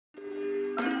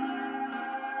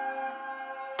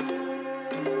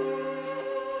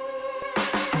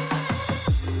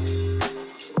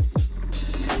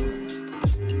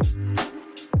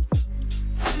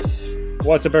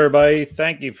What's up, everybody?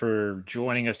 Thank you for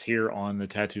joining us here on the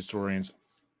Tattoo Historians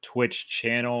Twitch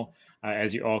channel.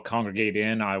 As you all congregate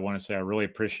in, I want to say I really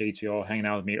appreciate you all hanging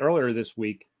out with me earlier this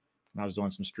week when I was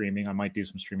doing some streaming. I might do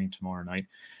some streaming tomorrow night.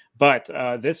 But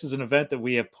this is an event that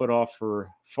we have put off for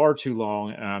far too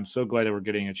long. I'm so glad that we're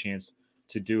getting a chance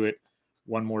to do it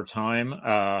one more time.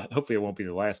 Hopefully it won't be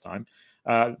the last time.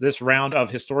 This round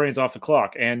of Historians Off the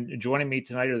Clock. And joining me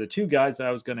tonight are the two guys that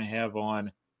I was going to have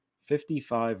on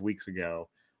 55 weeks ago.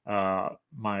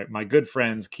 My good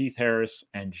friends, Keith Harris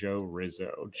and Joe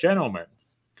Rizzo. Gentlemen,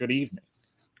 good evening.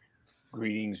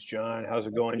 Greetings, John. How's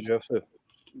it going, Joseph?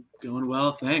 Going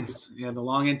well, thanks. Yeah, the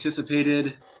long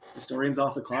anticipated Historians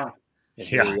Off the Clock.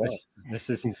 Yeah, this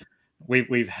is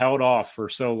we've held off for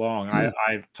so long.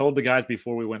 I told the guys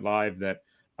before we went live that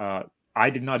I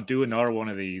did not do another one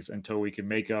of these until we could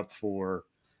make up for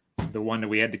the one that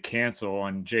we had to cancel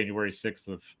on January 6th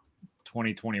of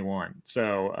 2021.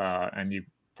 So, and you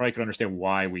probably can understand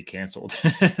why we canceled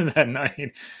that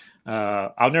night.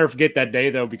 I'll never forget that day,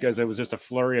 though, because it was just a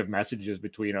flurry of messages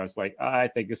between us. Like, I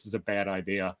think this is a bad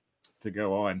idea to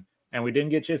go on. And we didn't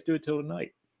get a chance to do it till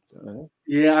tonight. So.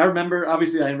 Yeah, I remember.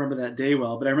 Obviously, I remember that day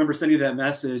well, but I remember sending you that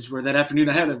message where that afternoon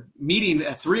I had a meeting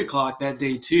at 3 o'clock that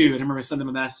day, too. And I remember I sent them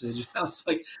a message. I was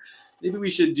like, maybe we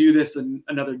should do this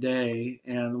another day.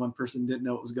 And the one person didn't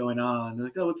know what was going on. They're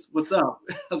like, oh, what's up?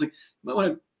 I was like, you might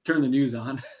want to turn the news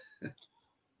on.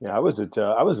 Yeah, I was at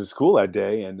school that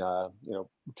day, and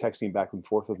texting back and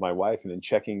forth with my wife, and then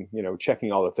checking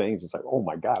all the things. It's like, oh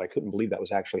my God, I couldn't believe that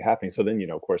was actually happening. So then,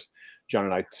 of course, John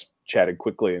and I chatted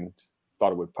quickly and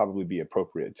thought it would probably be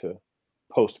appropriate to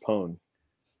postpone.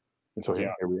 And so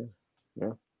here we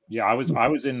are. Yeah, I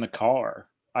was in the car.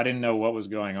 I didn't know what was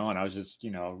going on. I was just,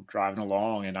 driving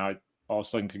along, and I all of a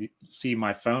sudden could see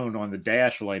my phone on the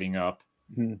dash lighting up.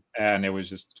 Mm-hmm. And it was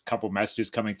just a couple messages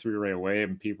coming through right away,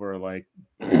 and people are like,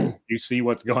 you see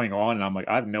what's going on? And I'm like,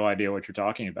 I have no idea what you're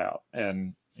talking about.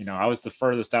 And, I was the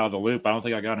furthest out of the loop. I don't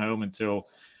think I got home until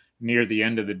near the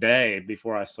end of the day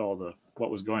before I saw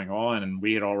what was going on. And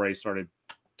we had already started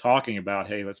talking about,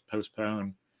 hey, let's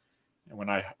postpone. And when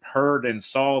I heard and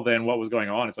saw then what was going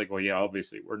on, it's like, well, yeah,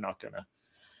 obviously we're not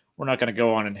gonna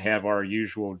go on and have our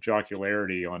usual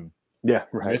jocularity on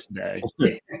this day,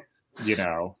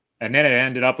 And then it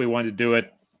ended up we wanted to do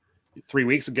it 3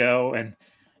 weeks ago,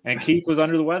 and Keith was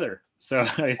under the weather. So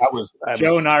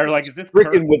Joe and I are like, is this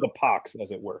stricken with a pox, as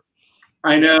it were?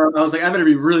 I know. I was like, I better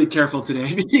be really careful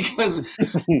today because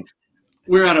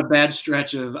we're on a bad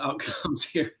stretch of outcomes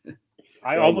here.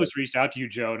 I almost reached out to you,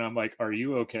 Joe, and I'm like, are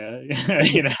you okay?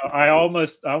 I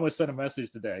almost sent a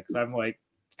message today because I'm like,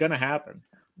 it's gonna happen.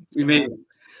 We made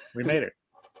it.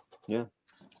 Yeah.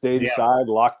 Stay inside,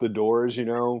 lock the doors,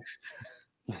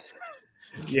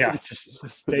 Yeah, just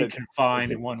stay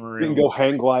confined in one room. Didn't go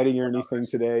hang gliding or anything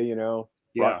today,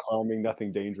 rock climbing,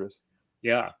 nothing dangerous.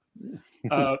 Yeah.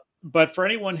 But for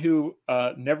anyone who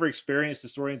never experienced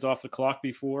Historians Off the Clock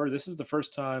before, this is the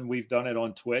first time we've done it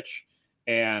on Twitch.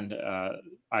 And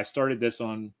I started this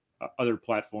on other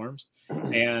platforms.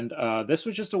 And this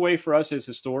was just a way for us as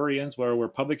historians, whether we're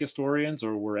public historians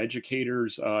or we're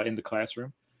educators in the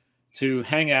classroom, to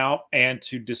hang out and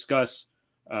to discuss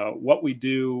what we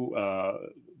do,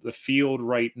 the field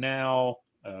right now,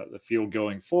 the field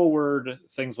going forward,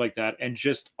 things like that, and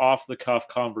just off the cuff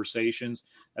conversations.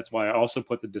 That's why I also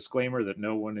put the disclaimer that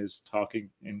no one is talking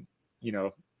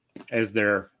as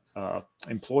their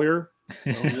employer.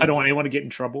 I don't want anyone to get in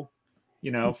trouble,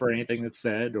 for anything that's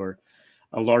said, or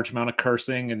a large amount of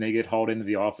cursing and they get hauled into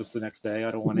the office the next day.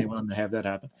 I don't want anyone to have that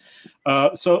happen.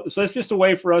 So it's just a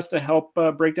way for us to help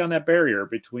break down that barrier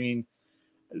between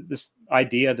this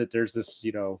idea that there's this,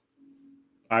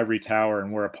 ivory tower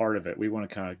and we're a part of it. We want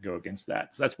to kind of go against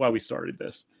that. So that's why we started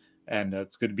this. And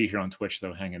it's good to be here on Twitch,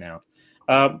 though, hanging out.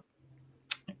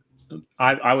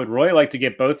 I would really like to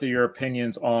get both of your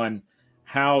opinions on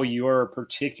how your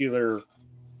particular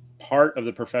part of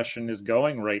the profession is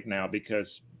going right now,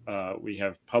 because we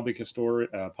have public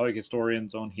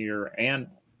historians on here and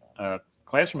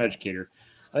classroom educator.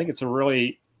 I think it's a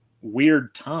really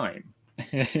weird time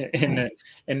in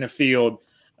the field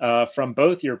from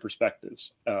both your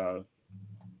perspectives. At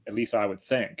least I would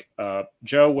think.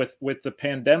 Joe, with the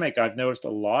pandemic, I've noticed a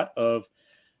lot of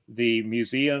the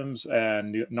museums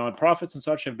and nonprofits and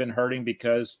such have been hurting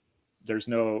because a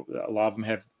lot of them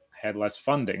have had less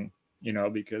funding,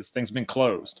 because things have been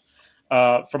closed.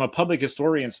 From a public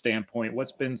historian standpoint,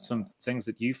 what's been some things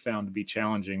that you found to be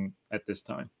challenging at this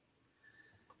time?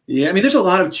 Yeah, I mean, there's a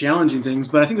lot of challenging things,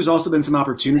 but I think there's also been some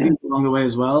opportunities along the way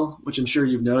as well, which I'm sure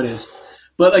you've noticed.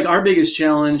 But like our biggest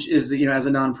challenge is that, as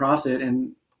a nonprofit,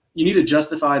 and you need to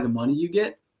justify the money you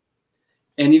get.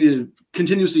 and needed to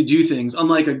continuously do things,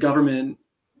 unlike a government,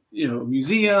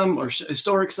 museum or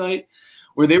historic site,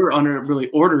 where they were under really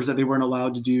orders that they weren't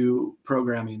allowed to do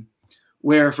programming.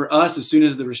 Where for us, as soon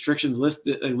as the restrictions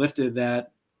lifted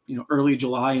that, early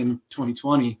July in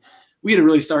 2020, we had to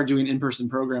really start doing in-person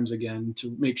programs again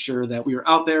to make sure that we were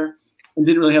out there, and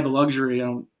didn't really have the luxury. I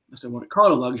don't necessarily want to call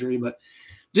it a luxury, but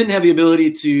didn't have the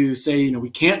ability to say, we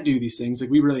can't do these things. Like,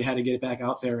 we really had to get it back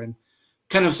out there and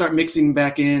kind of start mixing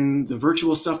back in the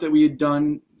virtual stuff that we had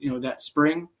done, that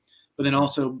spring, but then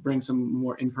also bring some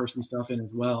more in-person stuff in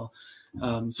as well.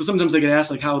 So sometimes I get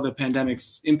asked, like, how the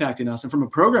pandemic's impacting us. And from a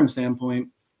program standpoint,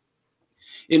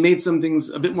 it made some things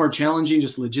a bit more challenging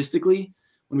just logistically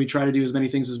when we try to do as many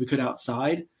things as we could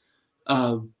outside.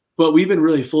 But we've been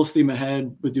really full steam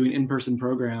ahead with doing in-person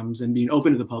programs and being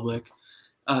open to the public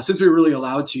since we were really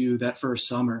allowed to that first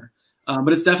summer.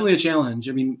 But it's definitely a challenge.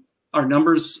 I mean, our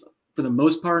numbers for the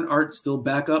most part aren't still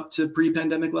back up to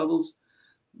pre-pandemic levels,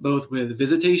 both with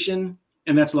visitation,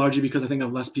 and that's largely because I think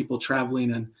of less people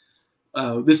traveling,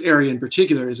 and this area in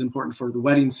particular is important for the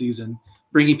wedding season,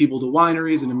 bringing people to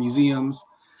wineries and to museums.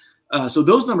 So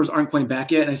those numbers aren't quite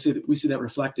back yet, and we see that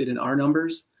reflected in our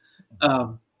numbers.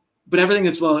 But everything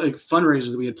that's like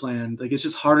fundraisers that we had planned, like, it's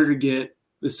just harder to get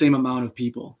the same amount of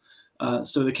people.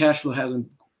 So the cash flow hasn't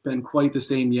been quite the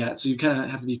same yet. So you kind of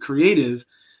have to be creative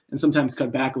and sometimes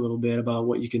cut back a little bit about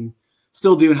what you can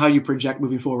still do and how you project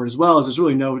moving forward, as well as there's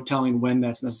really no telling when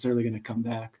that's necessarily going to come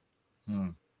back.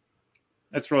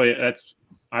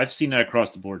 I've seen that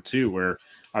across the board too, where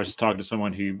I was just talking to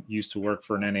someone who used to work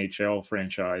for an NHL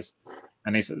franchise,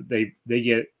 and they said they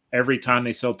get, every time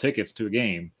they sell tickets to a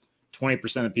game,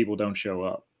 20% of people don't show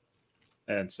up.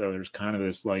 And so there's kind of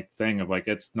this like thing of like,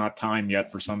 it's not time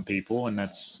yet for some people. And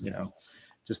that's,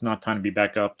 just not time to be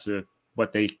back up to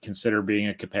what they consider being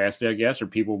a capacity, I guess, or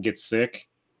people get sick,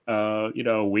 a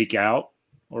week out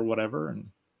or whatever. And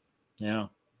yeah,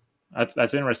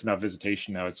 that's interesting about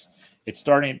visitation now. It's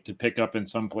starting to pick up in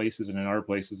some places, and in other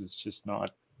places, it's just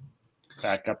not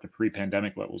back up to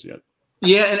pre-pandemic levels yet.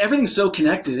 Yeah, and everything's so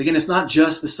connected. Again, it's not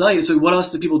just the site. So what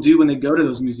else do people do when they go to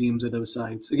those museums or those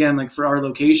sites? Again, like for our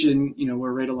location,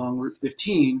 we're right along Route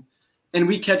 15, and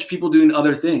we catch people doing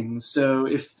other things. So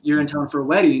if you're in town for a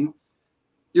wedding,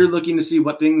 you're looking to see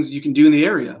what things you can do in the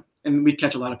area. And we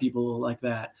catch a lot of people like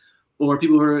that. Or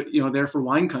people who are, there for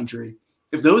wine country.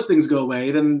 If those things go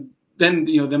away, then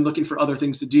them looking for other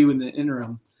things to do in the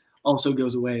interim also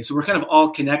goes away. So we're kind of all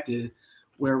connected,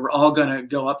 where we're all going to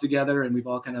go up together, and we've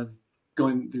all kind of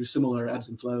going through similar ebbs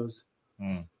and flows.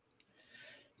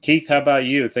 Keith, how about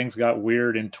you? Things got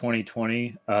weird in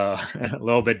 2020, a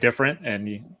little bit different, and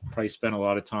you probably spent a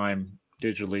lot of time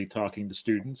digitally talking to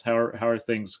students. How are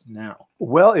things now?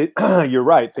 Well, you're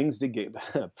right. Things did get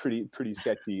pretty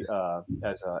sketchy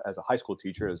as a high school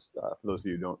teacher. As for those of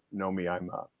you who don't know me, I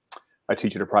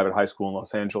teach at a private high school in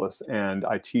Los Angeles, and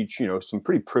I teach some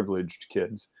pretty privileged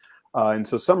kids, and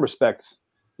so some respects,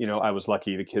 I was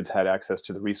lucky. The kids had access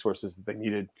to the resources that they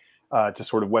needed to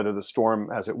sort of weather the storm,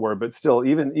 as it were. But still,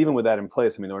 even with that in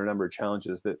place, I mean, there were a number of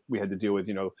challenges that we had to deal with.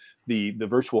 The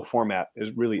virtual format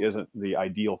really isn't the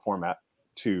ideal format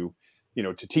to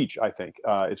teach. I think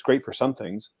it's great for some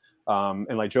things,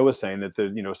 and like Joe was saying, that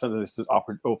some of this has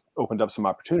opened up some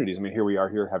opportunities. I mean, here we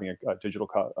are having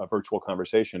a virtual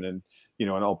conversation, and in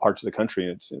all parts of the country,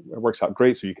 and it works out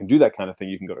great. So you can do that kind of thing.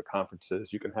 You can go to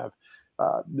conferences. You can have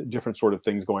different sort of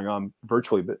things going on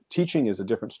virtually. But teaching is a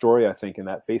different story, I think, in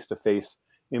that face-to-face,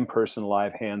 in-person,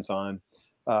 live, hands-on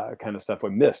kind of stuff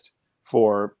was missed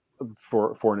for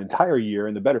an entire year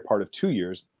and the better part of 2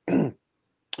 years.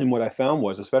 And what I found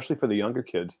was, especially for the younger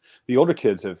kids, the older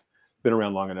kids have been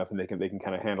around long enough, and they can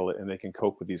kind of handle it, and they can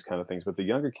cope with these kind of things. But the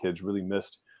younger kids really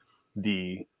missed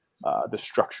the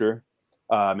structure,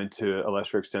 and to a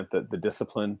lesser extent the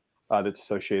discipline that's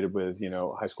associated with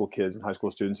high school kids and high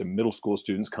school students and middle school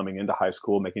students coming into high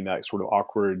school, making that sort of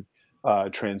awkward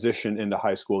transition into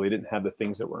high school. They didn't have the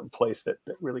things that were in place that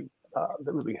really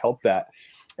helped that.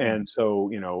 And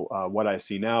so what I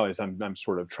see now is I'm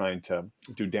sort of trying to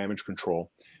do damage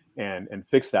control and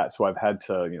fix that. So I've had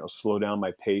to slow down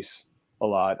my pace a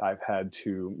lot. I've had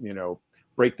to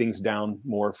break things down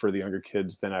more for the younger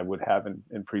kids than I would have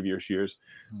in previous years.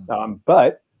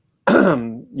 But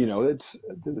it's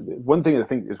one thing I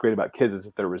think is great about kids is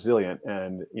that they're resilient,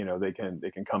 and they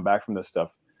can come back from this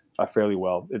stuff fairly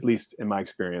well, at least in my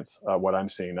experience, what I'm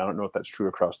seeing. I don't know if that's true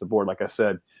across the board. Like I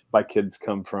said, my kids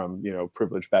come from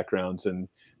privileged backgrounds, and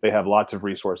they have lots of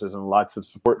resources and lots of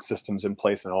support systems in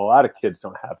place, and a lot of kids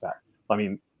don't have that. I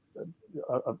mean,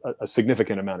 a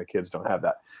significant amount of kids don't have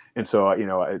that. And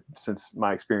so, since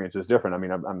my experience is different, I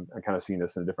mean, I'm kind of seeing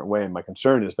this in a different way. And my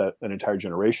concern is that an entire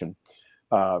generation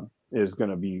is going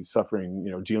to be suffering,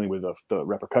 dealing with the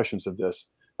repercussions of this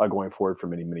going forward for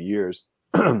many, many years.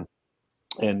 And,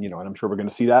 and I'm sure we're going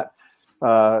to see that,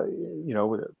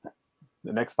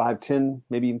 the next 5, 10,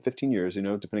 maybe even 15 years,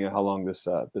 depending on how long this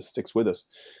sticks with us.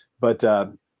 But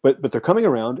they're coming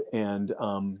around, and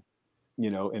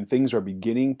and things are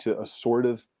beginning to sort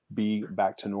of be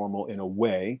back to normal in a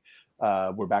way.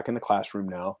 We're back in the classroom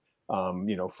now,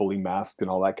 fully masked and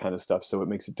all that kind of stuff. So it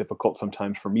makes it difficult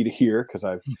sometimes for me to hear, because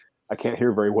I can't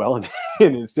hear very well, and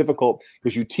it's difficult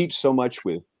because you teach so much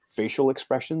with facial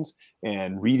expressions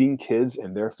and reading kids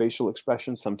and their facial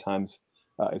expressions. Sometimes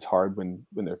it's hard when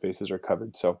their faces are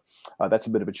covered. So that's a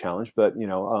bit of a challenge, but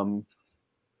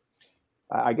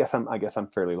I guess I'm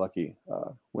fairly lucky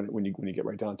when you get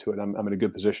right down to it. I'm in a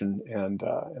good position, and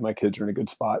my kids are in a good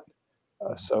spot.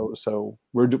 So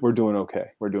we're doing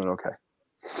okay. We're doing okay.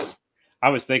 I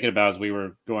was thinking about, as we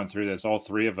were going through this, all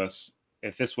three of us,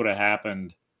 if this would have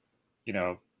happened,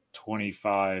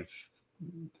 25,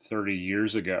 30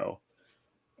 years ago,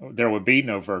 there would be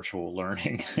no virtual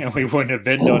learning, and we wouldn't have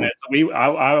been doing it. So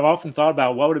I've often thought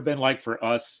about what would have been like for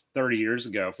us 30 years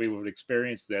ago if we would have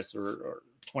experienced this, or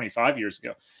 25 years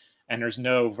ago. And there's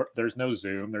no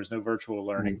Zoom, there's no virtual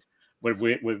learning.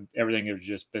 Would everything have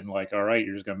just been like, all right,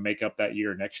 you're just going to make up that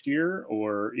year next year?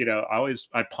 Or,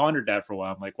 I pondered that for a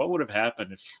while. I'm like, what would have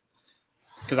happened if,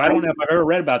 because I don't know if I've ever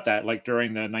read about that, like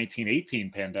during the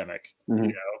 1918 pandemic,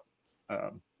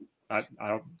 I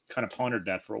kind of pondered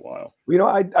that for a while.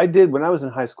 I did when I was in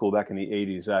high school back in the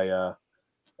 80s.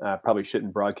 I probably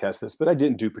shouldn't broadcast this, but I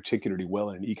didn't do particularly well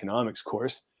in an economics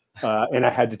course, and I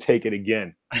had to take it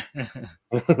again.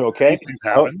 Okay,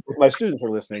 my students are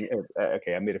listening.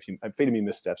 Okay, I faded me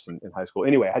missteps in high school.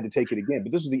 Anyway, I had to take it again,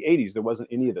 but this was the 80s. There wasn't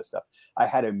any of this stuff. I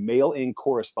had a mail-in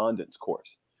correspondence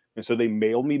course. And so they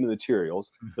mailed me the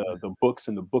materials, the books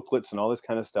and the booklets and all this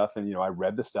kind of stuff. And, I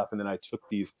read the stuff, and then I took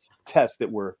these tests that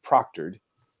were proctored.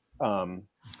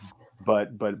 But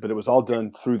it was all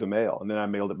done through the mail. And then I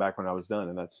mailed it back when I was done.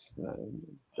 And that's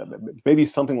maybe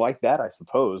something like that, I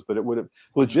suppose. But it would have,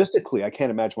 logistically, I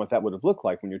can't imagine what that would have looked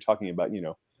like when you're talking about,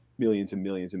 millions and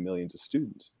millions and millions of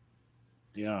students.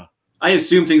 Yeah. I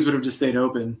assume things would have just stayed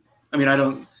open. I mean, I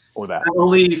don't. Or that. Not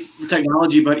only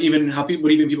technology, but even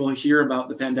people hear about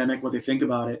the pandemic, what they think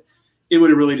about it, it would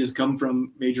have really just come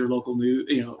from major local news,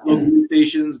 local news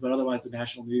stations, but otherwise the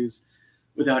national news,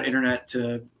 without internet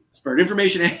to spread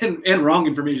information and wrong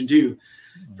information too,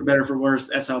 for better or for worse.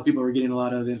 That's how people were getting a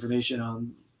lot of the information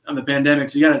on the pandemic.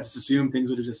 So you got to just assume things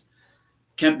would have just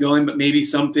kept going, but maybe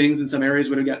some things in some areas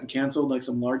would have gotten canceled, like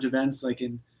some large events like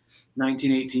in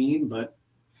 1918, but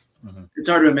it's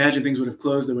hard to imagine things would have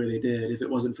closed the way they did if it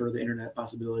wasn't for the internet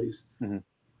possibilities. And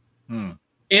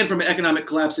from an economic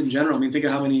collapse in general, I mean, think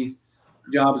of how many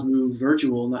jobs move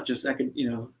virtual, not just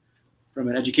from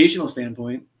an educational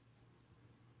standpoint.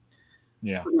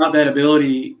 Yeah. Without that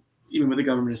ability, even with the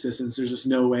government assistance, there's just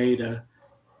no way to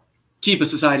keep a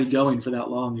society going for that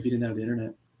long if you didn't have the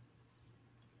internet.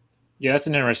 Yeah, that's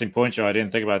an interesting point, Joe. I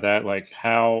didn't think about that. Like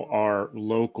how our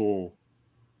local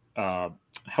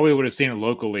how we would have seen it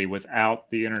locally without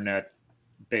the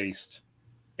internet-based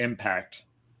impact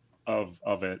of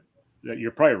it.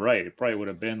 You're probably right. It probably would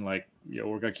have been like,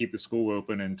 we're going to keep the school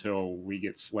open until we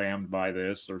get slammed by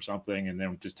this or something, and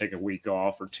then just take a week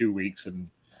off or 2 weeks and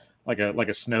like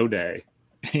a snow day,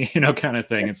 kind of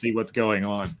thing, and see what's going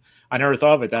on. I never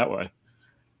thought of it that way.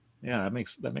 Yeah,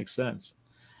 that makes sense.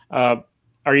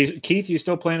 Are you, Keith? You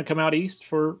still planning to come out east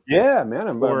for? Yeah,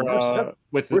 man.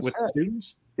 With the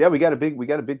students. Yeah, we got a big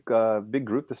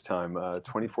group this time.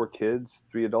 24 kids,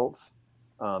 3 adults,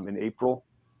 in April.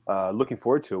 Looking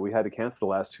forward to it. We had to cancel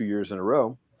the last 2 years in a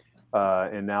row,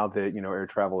 and now that air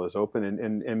travel is open,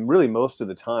 and really most of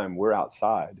the time we're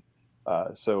outside,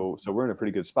 so we're in a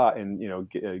pretty good spot. And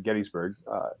Gettysburg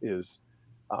is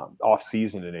off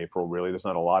season in April. Really, there's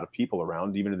not a lot of people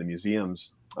around. Even in the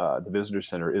museums, the visitor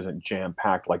center isn't jam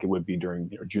packed like it would be during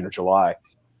June or July,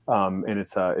 and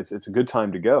it's a good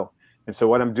time to go. And so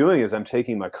what I'm doing is I'm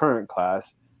taking my current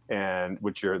class, and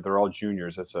they're all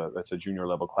juniors. That's a junior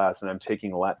level class, and I'm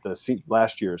taking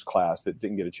last year's class that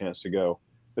didn't get a chance to go,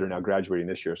 that are now graduating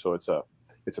this year. So it's a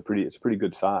pretty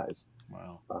good size.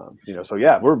 Wow. So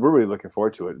yeah, we're really looking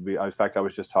forward to it. In fact, I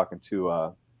was just talking to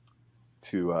our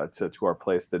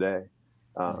place today,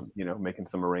 you know, making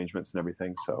some arrangements and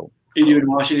everything. So are you doing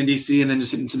Washington, D.C. and then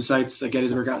just hitting some sites at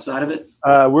Gettysburg outside of it?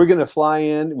 We're going to fly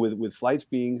in with flights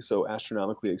being so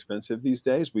astronomically expensive these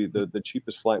days. The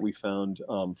cheapest flight we found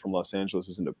from Los Angeles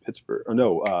is into Pittsburgh, or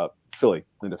no, Philly,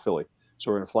 into Philly. So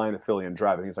we're going to fly into Philly and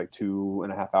drive. I think it's like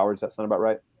 2.5 hours. That sound about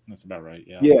right? That's about right.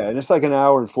 Yeah. Yeah, and it's like an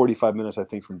hour and 45 minutes, I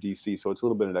think, from DC. So it's a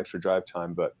little bit of extra drive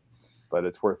time, but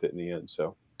it's worth it in the end.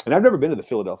 So, and I've never been to the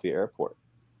Philadelphia airport.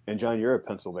 And John, you're at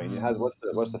Pennsylvania. What's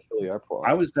the Philly airport?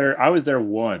 I was there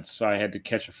once. I had to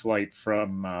catch a flight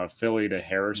from Philly to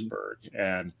Harrisburg,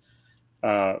 and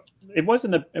it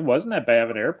wasn't that bad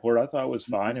of an airport. I thought it was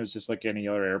fine. It was just like any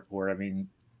other airport. I mean,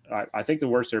 I think the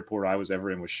worst airport I was ever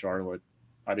in was Charlotte.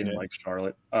 I didn't like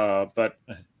Charlotte, but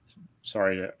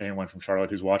sorry to anyone from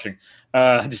Charlotte who's watching.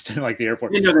 I just didn't like the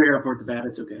airport. You know, the airport's bad.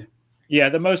 It's okay. Yeah,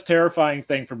 the most terrifying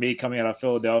thing for me coming out of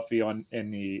Philadelphia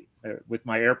with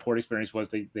my airport experience was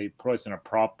they put us in a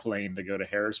prop plane to go to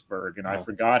Harrisburg, and I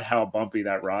forgot how bumpy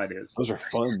that ride is. Those are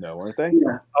fun though, aren't they?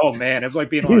 Yeah. Oh man, it was like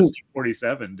being on a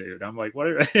C-47, dude. I'm like, what?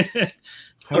 I think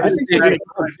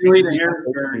Philly to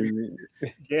Harrisburg.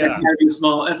 Yeah, that might be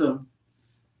small. That's a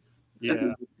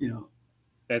you know,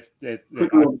 that's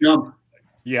quick little jump.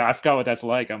 Yeah, I forgot what that's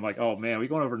like. I'm like, oh man, are we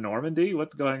going over Normandy?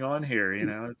 What's going on here? You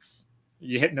know,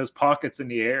 you're hitting those pockets in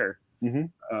the air. Mm-hmm.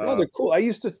 Oh, they're cool. I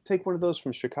used to take one of those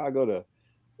from Chicago to,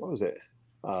 what was it?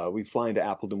 We'd fly into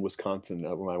Appleton, Wisconsin,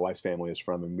 where my wife's family is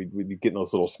from, and we'd be getting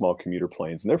those little small commuter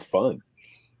planes, and they're fun.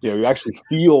 You know, you actually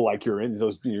feel like you're in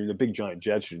those. You're the big giant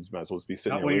jets. You might as well be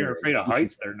sitting. Not when you're afraid of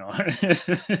heights. They're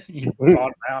not. You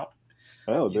bottom out.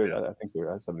 Oh, dude, I think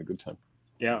they're having a good time.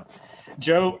 Yeah,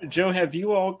 Joe, have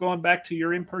you all gone back to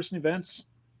your in-person events?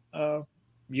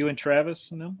 You and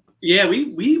Travis, no? Yeah,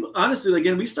 we honestly,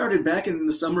 again, we started back in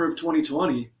the summer of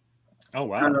 2020. Oh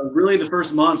wow! Really, the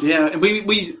first month, yeah, and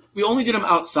we only did them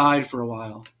outside for a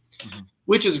while,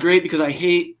 which is great because I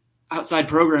hate outside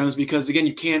programs because again,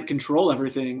 you can't control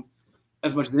everything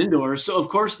as much as indoors. So of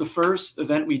course, the first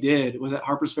event we did was at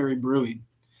Harper's Ferry Brewing,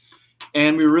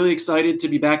 and we were really excited to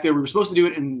be back there. We were supposed to do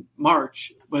it in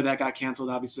March, but that got canceled,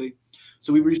 obviously.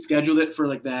 So we rescheduled it for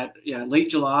like that, late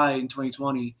July in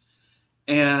 2020.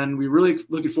 And we really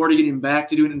looking forward to getting back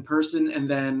to doing it in person. And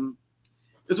then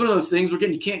it's one of those things where,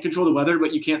 again, you can't control the weather,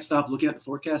 but you can't stop looking at the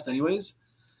forecast anyways.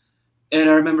 And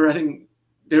I remember, I think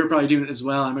they were probably doing it as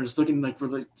well. I remember just looking like for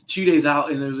like 2 days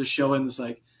out, and there was a show in this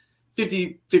like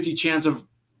 50-50 chance of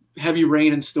heavy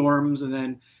rain and storms. And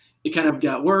then it kind of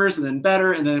got worse and then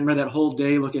better. And then I remember that whole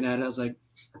day looking at it, I was like,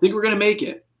 I think we're going to make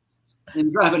it.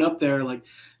 And driving up there, like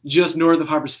just north of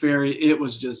Harper's Ferry, it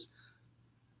was just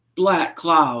black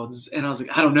clouds, and I was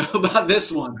like, I don't know about this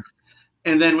one.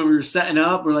 And then when we were setting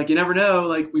up, we're like, you never know,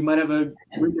 like we might have a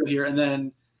window here. And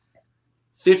then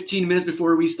 15 minutes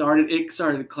before we started, it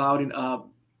started clouding up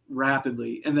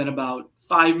rapidly, and then about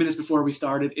 5 minutes before we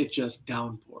started, it just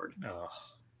downpoured.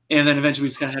 And then eventually we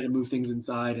just kind of had to move things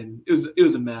inside, and it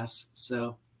was a mess.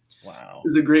 So wow, it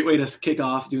was a great way to kick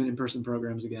off doing in-person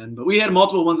programs again. But we had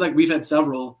multiple ones, like we've had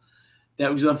several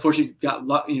that was unfortunately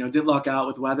didn't luck out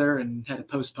with weather and had to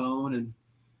postpone, and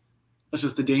that's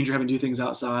just the danger of having to do things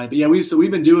outside. But yeah,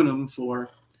 we've been doing them for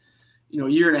a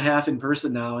year and a half in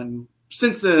person now, and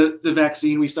since the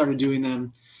vaccine, we started doing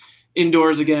them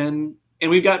indoors again,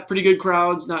 and we've got pretty good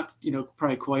crowds. Not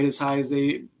probably quite as high as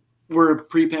they were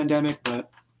pre-pandemic,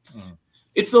 but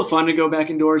it's still fun to go back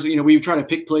indoors. We try to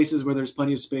pick places where there's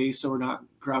plenty of space, so we're not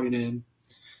crowding in.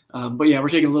 But yeah, we're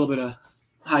taking a little bit of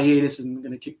hiatus and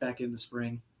going to kick back in the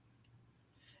spring.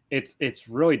 It's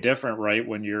really different, right?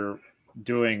 When you're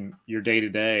doing your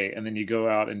day-to-day and then you go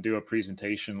out and do a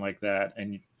presentation like that.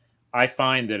 And I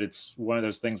find that it's one of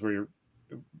those things where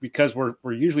because we're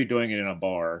usually doing it in a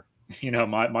bar,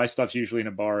 my stuff's usually in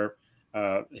a bar.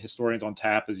 Historians on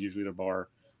Tap is usually the bar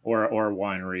or a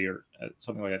winery or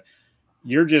something like that.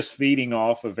 You're just feeding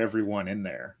off of everyone in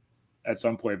there at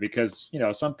some point, because,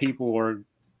 some people are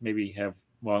maybe have,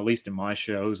 well, at least in my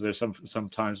shows, there's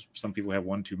sometimes some people have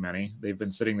one too many. They've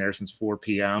been sitting there since 4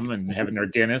 p.m. and having their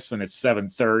Guinness, and it's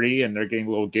 7:30, and they're getting a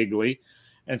little giggly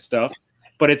and stuff.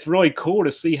 But it's really cool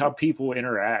to see how people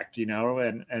interact,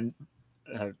 And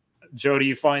Joe, do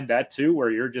you find that too,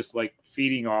 where you're just like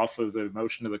feeding off of the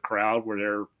emotion of the crowd, where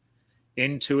they're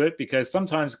into it? Because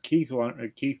sometimes Keith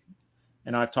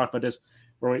and I've talked about this,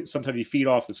 where sometimes you feed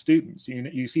off the students.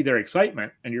 You see their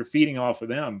excitement, and you're feeding off of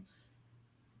them.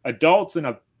 Adults in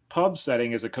a pub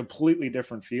setting is a completely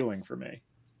different feeling for me.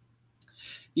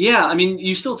 Yeah, I mean,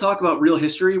 you still talk about real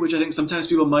history, which I think sometimes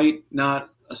people might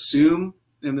not assume,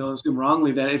 and they'll assume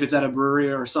wrongly that if it's at a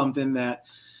brewery or something that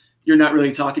you're not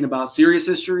really talking about serious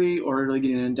history or really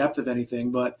getting in depth of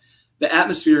anything. But the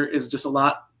atmosphere is just a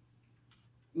lot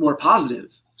more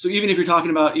positive. So even if you're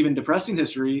talking about even depressing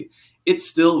history, it's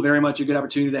still very much a good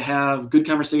opportunity to have good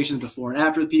conversations before and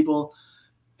after with people.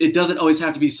 It doesn't always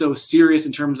have to be so serious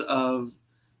in terms of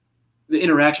the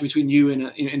interaction between you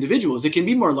and individuals. It can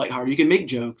be more lighthearted. You can make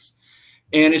jokes,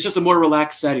 and it's just a more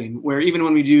relaxed setting where even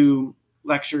when we do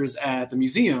lectures at the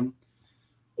museum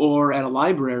or at a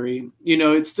library, you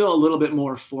know, it's still a little bit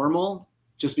more formal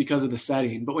just because of the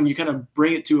setting. But when you kind of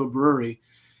bring it to a brewery,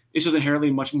 it's just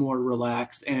inherently much more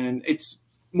relaxed, and it's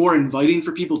more inviting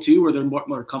for people too, where they're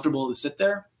more comfortable to sit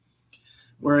there.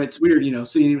 Where it's weird, you know,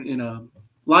 sitting in a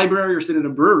library or sitting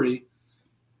in a brewery,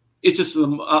 it's just a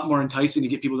lot more enticing to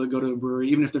get people to go to a brewery,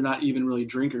 even if they're not even really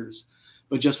drinkers,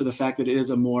 but just for the fact that it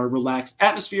is a more relaxed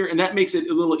atmosphere, and that makes it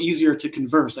a little easier to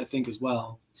converse, I think, as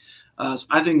well. So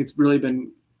I think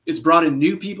it's brought in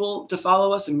new people to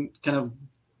follow us and kind of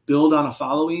build on a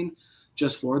following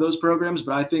just for those programs.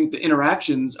 But I think the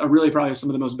interactions are really probably some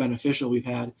of the most beneficial we've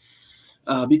had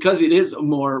because it is a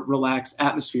more relaxed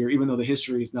atmosphere, even though the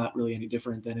history is not really any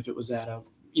different than if it was at a,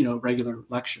 you know, regular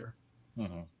lecture.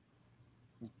 Mm-hmm.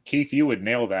 Keith, you would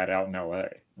nail that out in LA.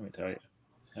 Let me tell you.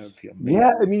 That would be amazing.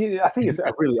 Yeah, I mean, I think it's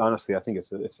really, honestly, I think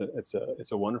it's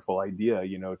a wonderful idea,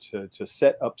 you know, to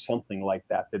set up something like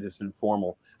that is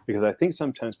informal, because I think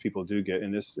sometimes people do get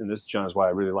in this, John, is why I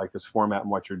really like this format and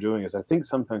what you're doing, is I think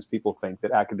sometimes people think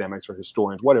that academics or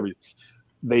historians, whatever,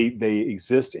 they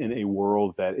exist in a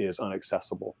world that is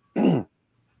inaccessible.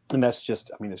 And that's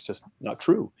just, I mean, it's just not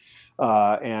true.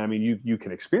 And I mean, you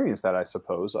can experience that, I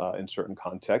suppose, in certain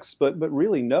contexts, but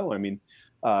really, no. I mean,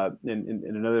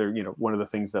 in another, you know, one of the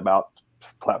things about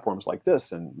platforms like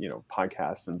this and, you know,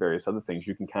 podcasts and various other things,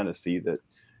 you can kind of see that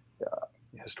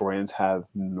historians have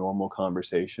normal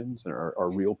conversations and are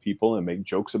real people and make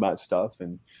jokes about stuff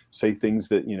and say things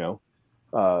that, you know,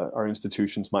 our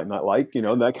institutions might not like, you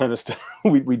know, that kind of stuff.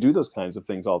 We do those kinds of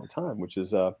things all the time, which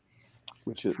is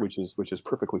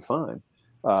perfectly fine.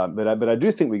 But I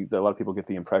do think that a lot of people get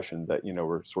the impression that, you know,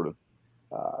 we're sort of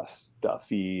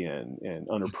stuffy and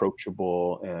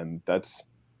unapproachable, and that's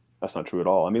not true at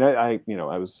all. I mean, I you know,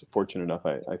 I was fortunate enough,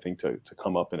 I think, to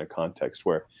come up in a context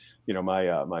where, you know,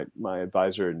 my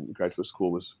advisor in graduate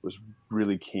school was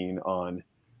really keen on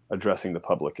addressing the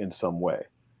public in some way,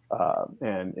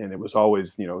 and it was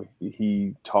always, you know,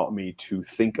 he taught me to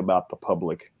think about the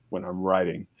public when I'm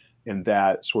writing. And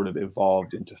that sort of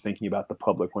evolved into thinking about the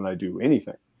public when I do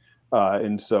anything.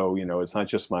 And so, you know, it's not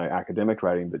just my academic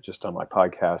writing, but just on my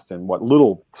podcast and what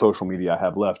little social media I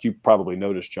have left. You probably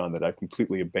noticed, John, that I've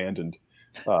completely abandoned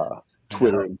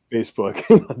Twitter and Facebook.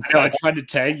 I tried to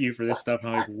tag you for this stuff, and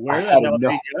I'm like, where the hell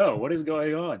did he go? What is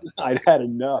going on? I'd had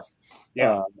enough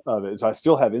of it. So I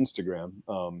still have Instagram,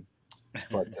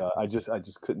 but I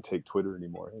just couldn't take Twitter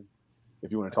anymore.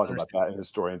 If you want to talk about that in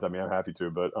historians, I mean, I'm happy to,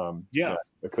 but yeah,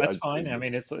 that's fine. I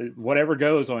mean, it's whatever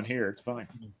goes on here, it's fine.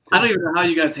 I don't even know how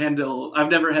you guys handle. I've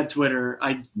never had Twitter.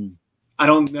 I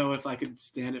don't know if I could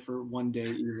stand it for one day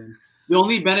even. The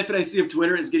only benefit I see of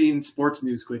Twitter is getting sports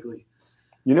news quickly.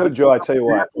 You know, Joe, I tell you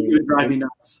what, it would drive me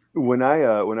nuts. When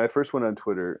I first went on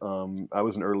Twitter, I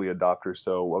was an early adopter.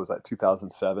 So what was that,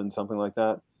 2007, something like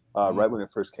that? Right when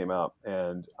it first came out,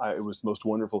 and it was the most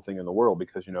wonderful thing in the world,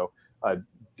 because, you know,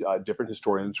 different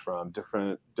historians from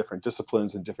different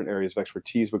disciplines and different areas of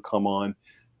expertise would come on,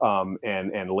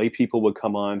 and lay people would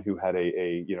come on who had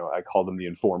a you know, I call them the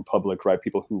informed public, right?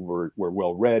 People who were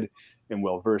well read and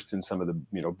well versed in some of the,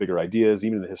 you know, bigger ideas,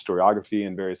 even the historiography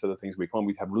and various other things. We'd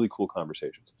have really cool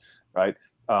conversations, right?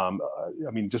 I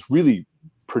mean, just really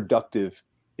productive,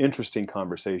 interesting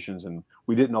conversations, and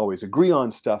we didn't always agree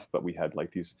on stuff, but we had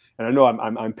like these. And I know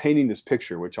I'm painting this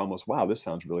picture, which almost, wow, this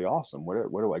sounds really awesome. Where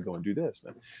do I go and do this?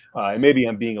 And maybe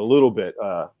I'm being a little bit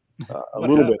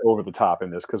over the top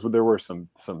in this, because there were some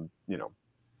you know,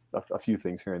 a few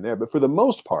things here and there, but for the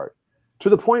most part, to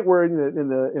the point where in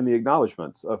the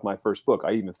acknowledgments of my first book,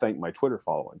 I even thanked my Twitter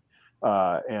following,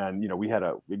 and, you know,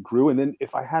 it grew. And then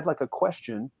if I had like a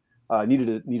question,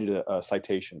 needed a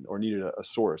citation or needed a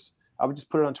source, I would just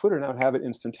put it on Twitter and I would have it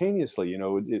instantaneously. You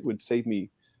know, it would save me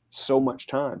so much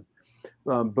time.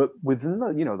 But within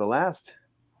the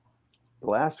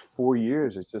last 4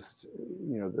 years, it's just,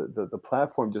 you know, the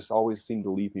platform just always seemed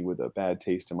to leave me with a bad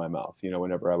taste in my mouth. You know,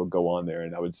 whenever I would go on there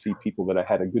and I would see people that I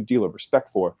had a good deal of respect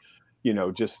for, you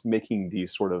know, just making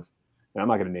these sort of, and I'm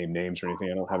not going to name names or anything.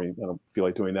 I don't feel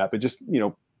like doing that, but just, you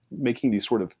know, making these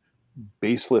sort of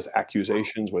baseless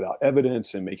accusations without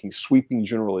evidence and making sweeping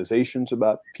generalizations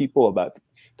about people, about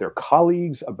their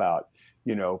colleagues, about,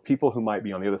 you know, people who might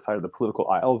be on the other side of the political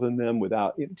aisle than them,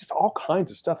 without just all kinds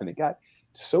of stuff. And it got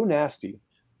so nasty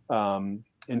and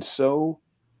so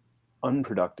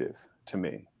unproductive to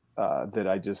me. that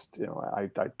I just, I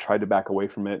tried to back away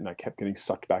from it, and I kept getting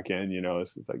sucked back in.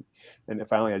 It's like, and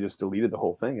finally I just deleted the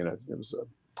whole thing, and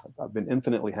I've been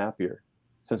infinitely happier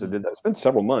since I did that. It's been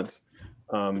several months.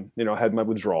 I had my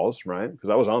withdrawals, right? Because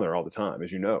I was on there all the time,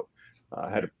 as you know. I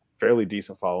had a fairly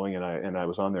decent following, and I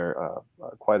was on there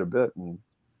quite a bit, and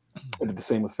I did the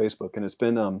same with Facebook. And it's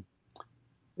been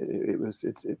it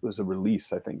was a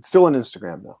release, I think. Still on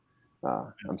Instagram though.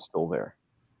 I'm still there,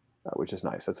 which is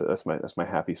nice. That's my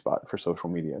happy spot for social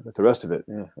media. But the rest of it,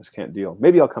 I just can't deal.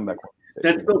 Maybe I'll come back.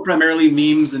 That's still primarily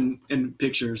memes and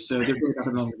pictures, so there's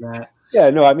nothing wrong with that. Yeah,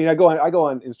 no, I mean, I go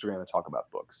on Instagram and talk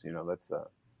about books.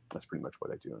 That's pretty much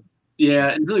what I do. Yeah,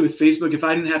 and really with Facebook, if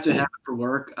I didn't have to have it for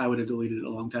work, I would have deleted it a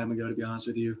long time ago, to be honest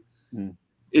with you.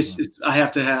 It's I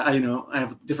have to have, I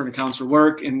have different accounts for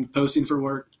work and posting for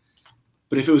work.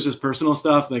 But if it was just personal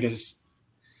stuff, like it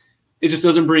just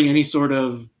doesn't bring any sort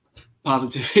of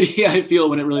positivity, I feel,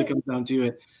 when it really comes down to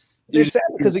it. It's sad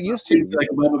because it used to like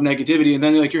a web of negativity, and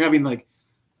then like you're having like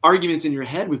arguments in your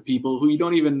head with people who you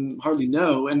don't even hardly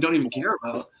know and don't even care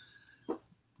about.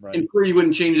 Right. And clearly you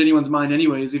wouldn't change anyone's mind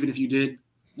anyways, even if you did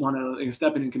want to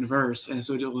step in and converse. And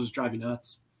so it will just drive you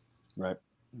nuts. Right.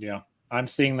 Yeah. I'm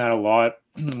seeing that a lot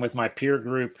with my peer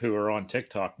group who are on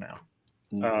TikTok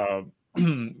now.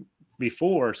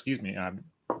 Before, excuse me, I'm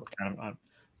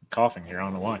coughing here. I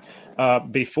don't know why.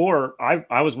 Before,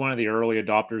 I was one of the early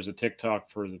adopters of TikTok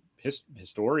for the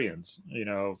historians,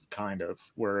 kind of,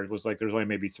 where it was like there's only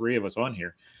maybe 3 of us on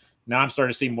here. Now I'm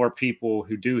starting to see more people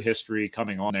who do history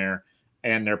coming on there,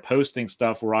 and they're posting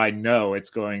stuff where I know it's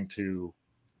going to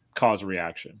cause a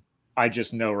reaction. I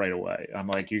just know right away. I'm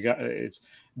like,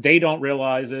 they don't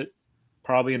realize it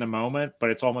probably in a moment, but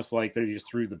it's almost like they just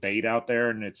threw the bait out there,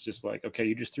 and it's just like, okay,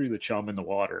 you just threw the chum in the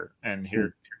water, and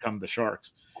here come the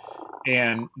sharks.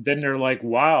 And then they're like,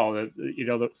 wow,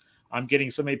 I'm getting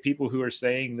so many people who are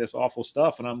saying this awful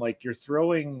stuff, and I'm like, you're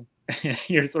throwing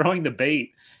the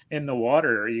bait in the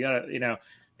water. You gotta,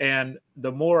 and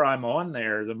the more I'm on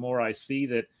there, the more I see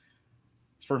that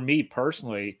for me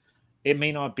personally, it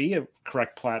may not be a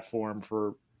correct platform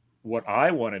for what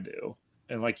I want to do.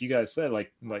 And like you guys said,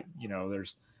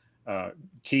 there's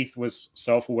Keith was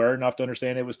self-aware enough to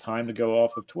understand it was time to go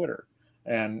off of Twitter,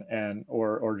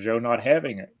 or Joe not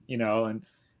having it, and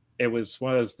it was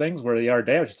one of those things where the other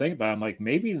day I was just thinking about it, I'm like,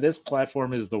 maybe this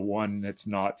platform is the one that's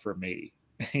not for me,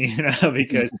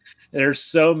 because there's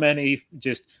so many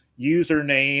just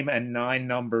username and 9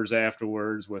 numbers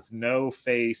afterwards with no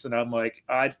face. And I'm like,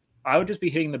 I would just be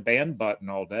hitting the ban button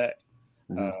all day,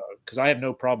 because I have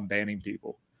no problem banning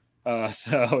people.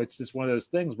 So it's just one of those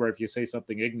things where if you say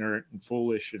something ignorant and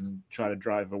foolish and try to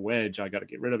drive a wedge, I got to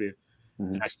get rid of you.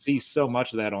 And I see so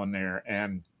much of that on there.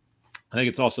 And I think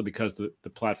it's also because the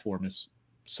platform is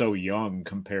so young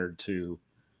compared to,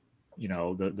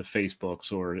 the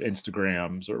Facebooks or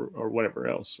Instagrams or whatever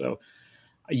else. So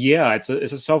yeah, it's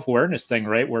a self-awareness thing,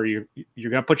 right? Where you're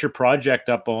going to put your project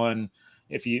up on,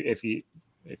 if you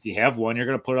have one, you're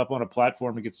going to put it up on a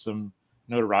platform to get some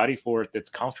notoriety for it that's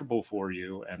comfortable for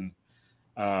you. And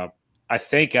I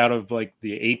think out of like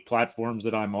the 8 platforms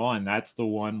that I'm on, that's the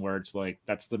one where it's like,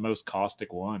 that's the most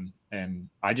caustic one. And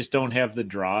I just don't have the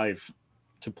drive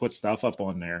to put stuff up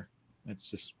on there. It's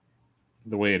just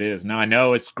the way it is. Now I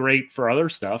know it's great for other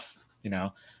stuff.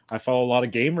 I follow a lot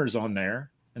of gamers on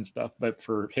there and stuff, but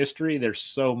for history, there's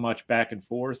so much back and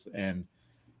forth, and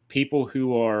people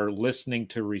who are listening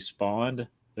to respond,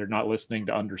 they're not listening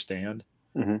to understand.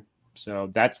 So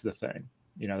that's the thing,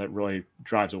 that really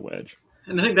drives a wedge.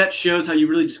 And I think that shows how you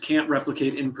really just can't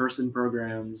replicate in-person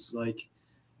programs. Like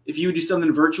if you do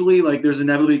something virtually, like there's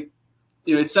inevitably,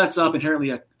 it sets up inherently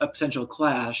a potential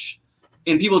clash,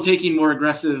 and people taking more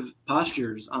aggressive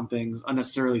postures on things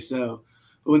unnecessarily so.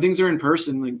 But when things are in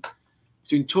person, like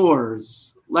between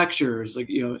tours, lectures, like,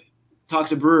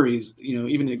 talks at breweries,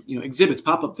 even, exhibits,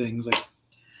 pop-up things, like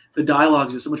the dialogue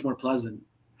is just so much more pleasant.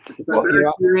 It's a better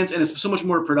experience, and it's so much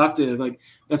more productive. Like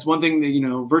that's one thing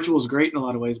that, virtual is great in a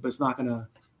lot of ways, but it's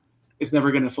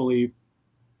never gonna fully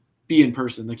be in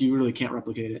person. Like you really can't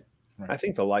replicate it. I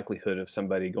think the likelihood of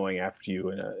somebody going after you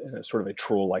in a sort of a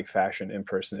troll-like fashion in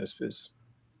person is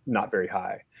not very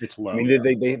high. It's low. I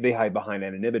mean, they hide behind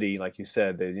anonymity, like you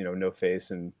said. They no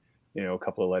face and a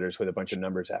couple of letters with a bunch of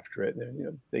numbers after it.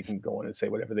 And, they can go on and say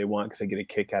whatever they want because they get a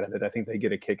kick out of it. I think they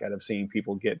get a kick out of seeing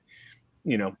people get,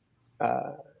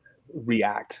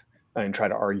 react and try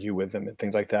to argue with them and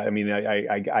things like that. I mean,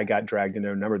 I got dragged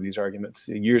into a number of these arguments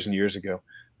years and years ago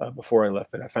before I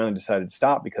left, but I finally decided to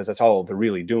stop because that's all they're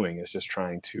really doing is just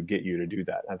trying to get you to do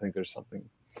that. I think there's something,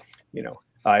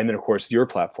 And then, of course, your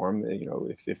platform,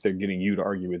 if they're getting you to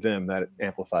argue with them, that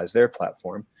amplifies their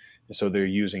platform. And so they're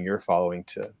using your following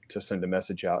to send a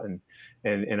message out.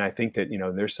 And I think that,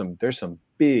 there's some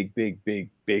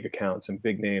big accounts and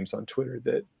big names on Twitter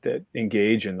that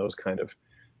engage in those kind of,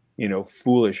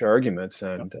 foolish arguments.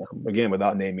 And again,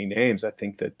 without naming names, I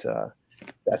think that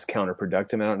that's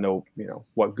counterproductive. I don't know,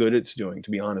 what good it's doing,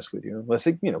 to be honest with you, unless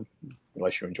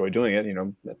you enjoy doing it,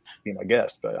 be my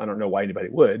guest, but I don't know why anybody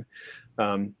would.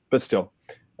 But still,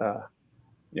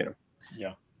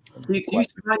 Yeah. Do you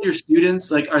find your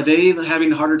students, like, are they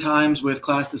having harder times with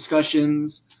class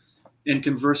discussions and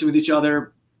conversing with each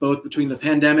other, both between the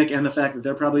pandemic and the fact that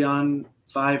they're probably on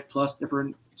 5+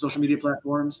 different social media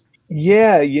platforms?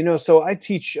 Yeah. So I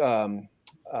teach, my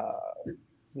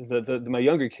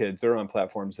younger kids, they're on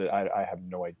platforms that I have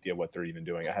no idea what they're even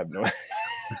doing. I have no,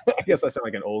 I guess I sound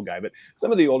like an old guy, but some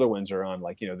of the older ones are on,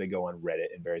 like, they go on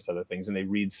Reddit and various other things, and they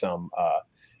read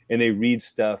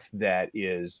stuff that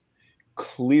is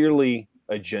clearly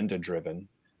agenda driven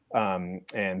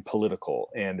and political,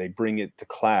 and they bring it to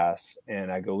class, and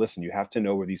I go, listen, you have to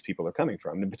know where these people are coming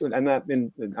from. I'm not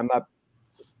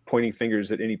pointing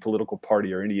fingers at any political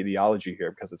party or any ideology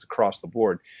here, because it's across the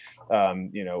board.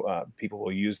 People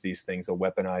will use these things, they'll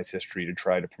weaponize history to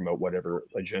try to promote whatever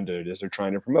agenda it is they're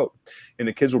trying to promote. And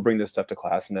the kids will bring this stuff to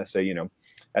class, and I say,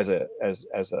 as a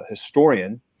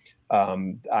historian,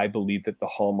 I believe that the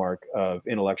hallmark of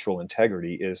intellectual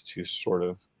integrity is to sort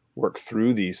of work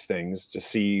through these things to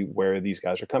see where these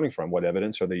guys are coming from, what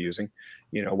evidence are they using,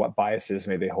 what biases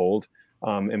may they hold,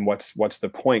 and what's the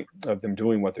point of them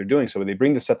doing what they're doing. So when they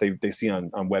bring the stuff they see on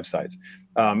websites,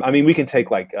 we can take,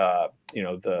 like,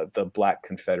 the Black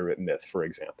Confederate myth, for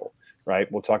example, right?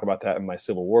 We'll talk about that in my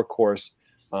Civil War course.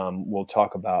 We'll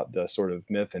talk about the sort of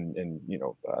myth and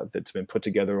that's been put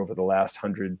together over the last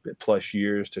 100+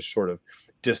 years to sort of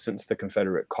distance the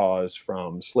Confederate cause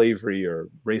from slavery or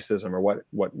racism or what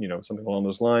something along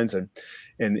those lines, and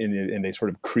they sort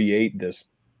of create this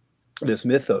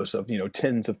mythos of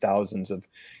tens of thousands of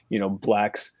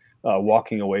blacks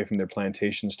walking away from their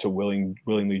plantations to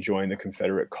willingly join the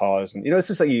Confederate cause. And, it's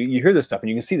just like you hear this stuff, and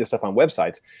you can see this stuff on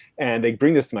websites, and they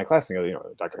bring this to my class and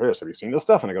go, Dr. Harris, have you seen this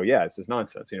stuff? And I go, yeah, it's this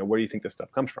nonsense. Where do you think this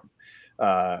stuff comes from?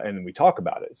 And then we talk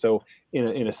about it. So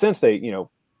in a sense,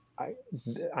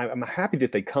 I'm happy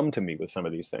that they come to me with some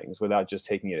of these things without just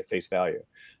taking it at face value.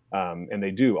 And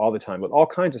they do all the time with all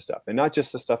kinds of stuff, and not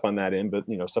just the stuff on that end, but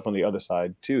stuff on the other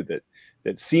side too,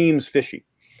 that seems fishy.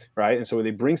 Right. And so when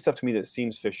they bring stuff to me that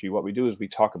seems fishy, what we do is we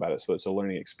talk about it. So it's a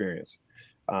learning experience.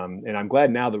 And I'm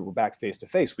glad now that we're back face to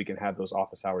face, we can have those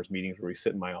office hours meetings where we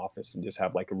sit in my office and just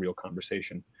have, like, a real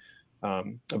conversation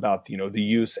about, the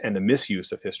use and the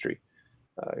misuse of history.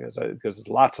 Because there's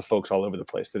lots of folks all over the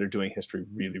place that are doing history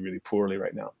really, really poorly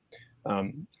right now.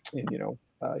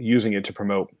 Using it to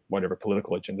promote whatever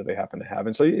political agenda they happen to have.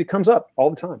 And so it comes up all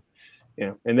the time.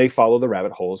 And they follow the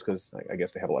rabbit holes because I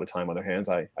guess they have a lot of time on their hands.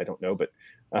 I don't know, but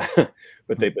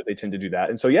they tend to do that.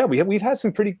 And so, yeah, we've had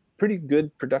some pretty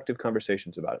good productive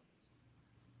conversations about it.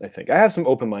 I think I have some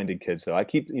open-minded kids, though. I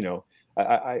keep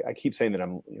I keep saying that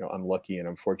I'm lucky and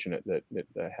I'm fortunate that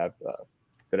I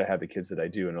have the kids that I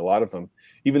do, and a lot of them,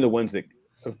 even the ones that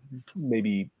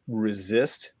maybe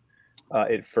resist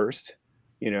at first,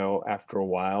 after a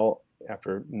while.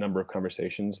 After a number of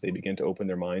conversations, they begin to open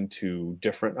their mind to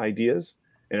different ideas.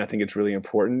 And I think it's really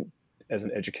important as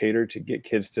an educator to get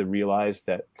kids to realize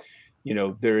that,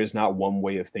 there is not one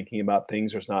way of thinking about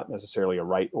things. There's not necessarily a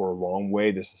right or a wrong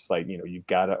way. This is like, you've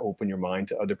got to open your mind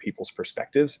to other people's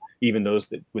perspectives, even those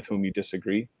with whom you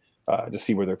disagree, to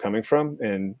see where they're coming from.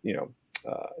 And,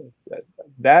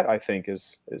 that I think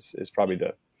is probably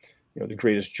the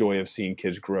greatest joy of seeing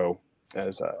kids grow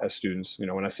as students.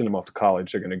 When I send them off to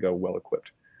college, they're going to go well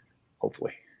equipped,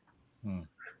 hopefully.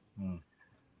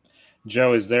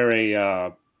 Joe, is there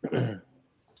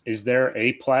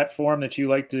a platform that you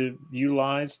like to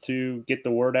utilize to get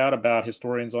the word out about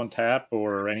Historians on Tap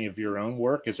or any of your own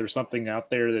work? Is there something out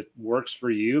there that works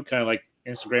for you, kind of like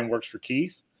Instagram works for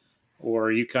Keith, or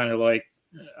are you kind of like,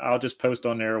 I'll just post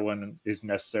on there when is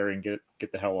necessary and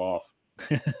get the hell off?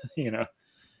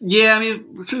 Yeah,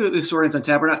 we're through the Historians on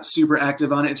Tap. We're not super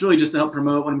active on it. It's really just to help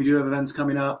promote when we do have events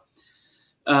coming up.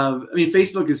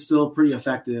 Facebook is still pretty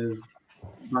effective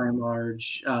by and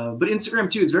large, but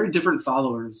Instagram too. It's very different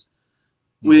followers,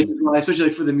 especially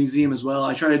like for the museum as well.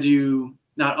 I try to do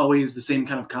not always the same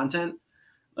kind of content,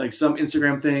 like some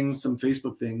Instagram things, some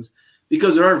Facebook things,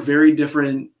 because there are very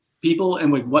different people,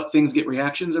 and like what things get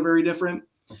reactions are very different.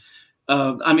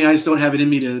 I just don't have it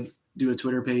in me to do a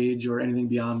Twitter page or anything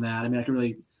beyond that. I can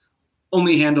really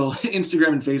only handle Instagram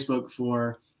and Facebook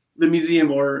for the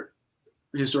museum or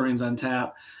historians on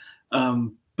tap.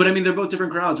 But I mean, they're both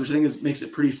different crowds, which I think makes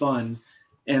it pretty fun,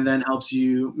 and then helps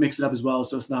you mix it up as well.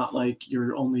 So it's not like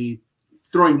you're only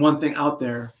throwing one thing out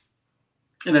there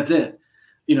and that's it.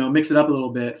 Mix it up a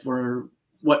little bit for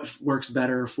what works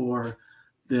better for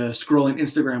the scrolling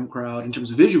Instagram crowd in terms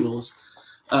of visuals.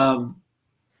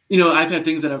 I've had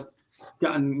things that have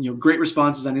gotten great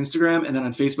responses on Instagram, and then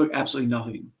on Facebook, absolutely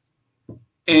nothing.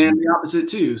 And the opposite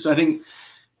too. So I think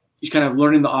you kind of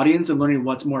learning the audience and learning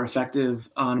what's more effective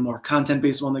on a more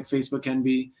content-based one like Facebook can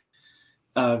be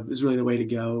is really the way to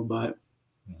go. But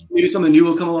maybe something new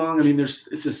will come along. I mean, there's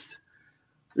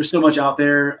so much out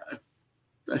there.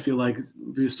 I feel like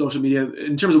social media,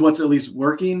 in terms of what's at least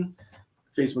working,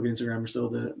 Facebook and Instagram are still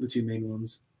the two main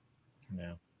ones.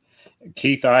 Yeah,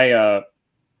 Keith, I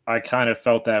kind of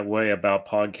felt that way about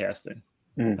podcasting.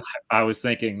 I was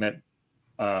thinking that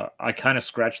I kind of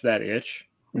scratched that itch.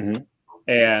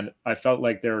 And I felt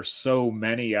like there are so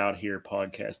many out here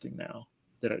podcasting now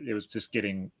that it was just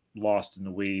getting lost in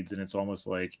the weeds. And it's almost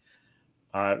like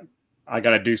I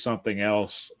got to do something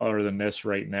else other than this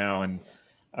right now. And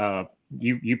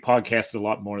you podcasted a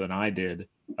lot more than I did.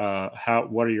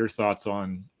 What are your thoughts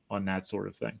on that sort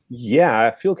of thing? Yeah,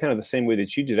 I feel kind of the same way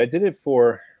that you did. I did it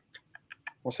for,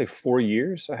 I'll say 4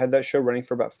 years. I had that show running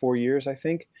for about 4 years, I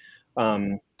think.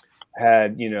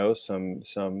 Had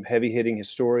some heavy hitting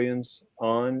historians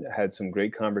on, had some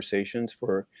great conversations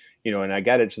and I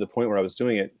got it to the point where I was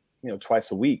doing it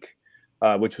twice a week,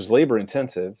 which was labor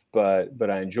intensive, but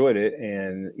I enjoyed it,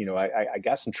 and I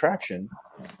got some traction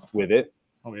with it.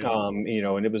 Oh, yeah.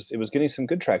 And it was getting some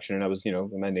good traction, and I was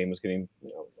my name was getting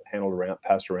handled around,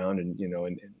 passed around,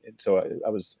 and so I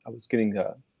was getting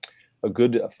a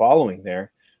good following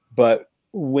there. But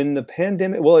when the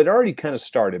pandemic, well, it already kind of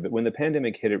started, but when the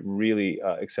pandemic hit, it really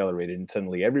accelerated, and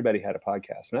suddenly everybody had a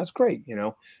podcast, and that's great.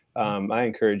 I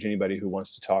encourage anybody who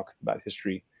wants to talk about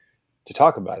history to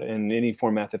talk about it in any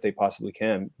format that they possibly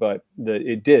can. But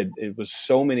it was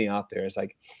so many out there. It's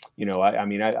like,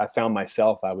 I found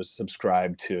myself, I was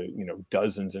subscribed to,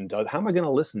 dozens and dozens. How am I going to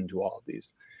listen to all of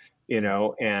these,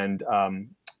 and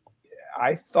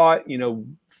I thought,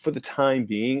 for the time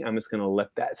being, I'm just going to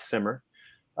let that simmer.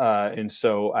 And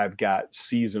so I've got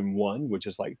season 1, which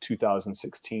is like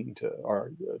 2016 to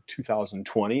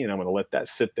 2020. And I'm going to let that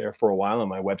sit there for a while on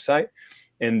my website.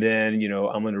 And then,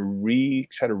 I'm going to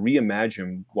try to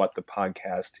reimagine what the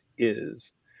podcast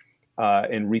is,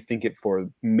 and rethink it for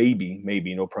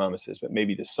maybe no promises, but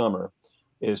maybe this summer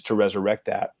is to resurrect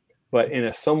that, but in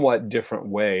a somewhat different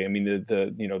way. I mean,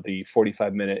 the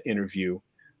 45-minute interview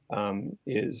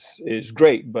is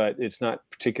great, but it's not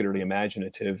particularly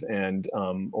imaginative and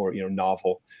or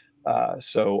novel.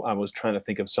 So I was trying to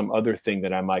think of some other thing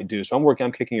that I might do. So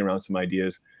I'm kicking around some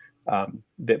ideas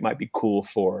that might be cool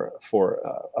for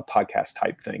a podcast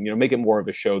type thing. Make it more of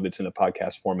a show that's in a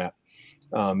podcast format,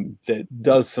 that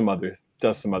does some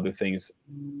other things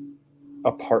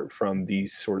apart from the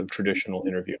sort of traditional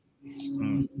interview.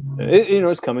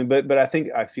 It's coming, but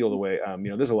I feel the way,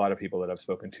 there's a lot of people that I've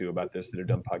spoken to about this that have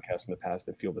done podcasts in the past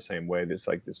that feel the same way. It's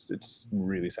like this, it's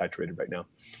really saturated right now.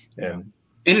 And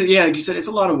like you said, it's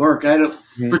a lot of work. I had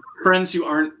friends who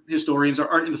aren't historians or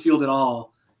aren't in the field at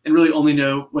all, and really only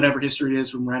know whatever history is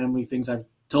from randomly things I've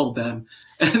told them.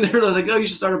 And they're like, "Oh, you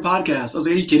should start a podcast." I was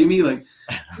like, "Are you kidding me? Like,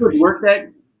 what work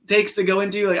that takes to go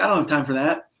into? Like, I don't have time for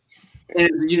that."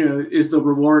 And is the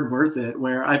reward worth it?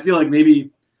 Where I feel like maybe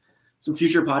some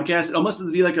future podcasts, it almost has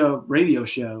to be like a radio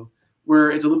show where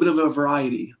it's a little bit of a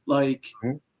variety. Like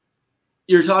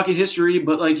you're talking history,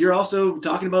 but like you're also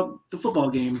talking about the football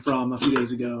game from a few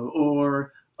days ago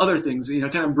or other things.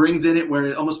 Kind of brings in it where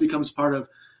it almost becomes part of.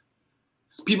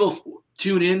 People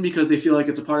tune in because they feel like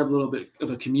it's a part of a little bit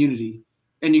of a community,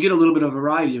 and you get a little bit of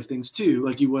variety of things too,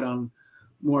 like you would on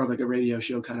more of like a radio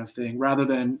show kind of thing rather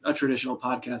than a traditional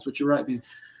podcast. But you're right. I mean,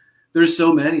 there's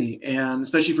so many, and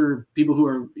especially for people who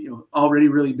are already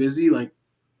really busy, like,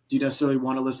 do you necessarily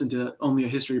want to listen to only a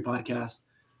history podcast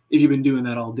if you've been doing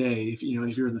that all day? If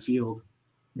you're in the field.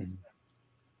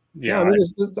 Yeah, I mean,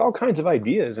 there's all kinds of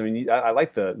ideas. I mean, I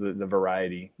like the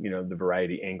variety, the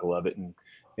variety angle of it, and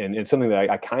something that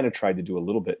I kind of tried to do a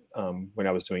little bit when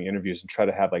I was doing interviews, and try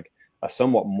to have like a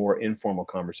somewhat more informal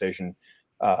conversation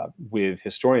with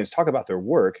historians, talk about their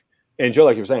work. And Joe,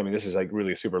 like you were saying, I mean, this is like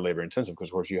really super labor intensive because,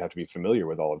 of course, you have to be familiar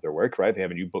with all of their work, right? They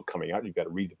have a new book coming out. You've got to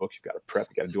read the book. You've got to prep.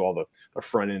 You got to do all the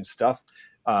front end stuff,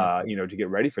 to get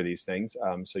ready for these things.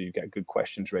 So you've got good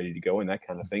questions ready to go and that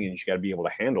kind of thing. And you got to be able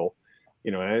to handle,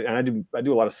 and I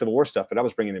do a lot of Civil War stuff, but I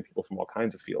was bringing in people from all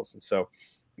kinds of fields. And so,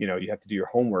 you know, you have to do your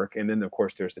homework. And then of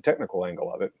course there's the technical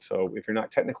angle of it. So if you're not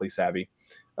technically savvy,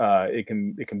 it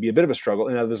can be a bit of a struggle.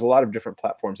 And there's a lot of different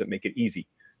platforms that make it easy.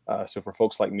 So for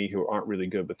folks like me who aren't really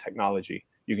good with technology,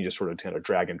 you can just sort of kind of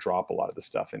drag and drop a lot of the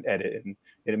stuff and edit, and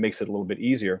it makes it a little bit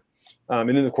easier. And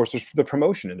then of course there's the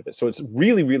promotion end of it. So it's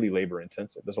really, really labor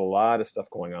intensive. There's a lot of stuff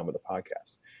going on with the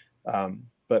podcast.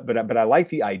 But I like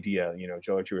the idea, you know,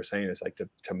 Joe, what you were saying is like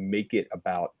to make it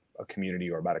about a community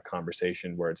or about a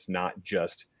conversation where it's not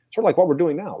just sort of like what we're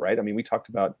doing now, right? I mean, we talked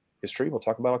about history, we'll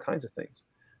talk about all kinds of things.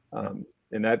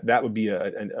 And that would be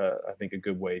I think a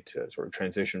good way to sort of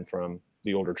transition from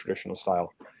the older traditional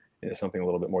style into something a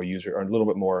little bit more user or a little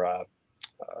bit more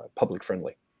public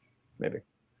friendly, maybe.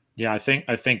 Yeah, I think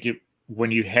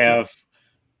when you have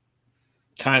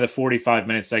kind of the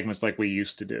 45-minute segments like we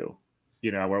used to do,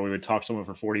 you know, where we would talk to someone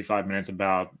for 45 minutes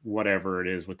about whatever it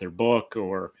is with their book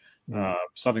or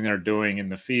something they're doing in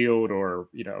the field or,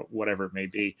 you know, whatever it may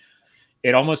be,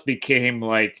 it almost became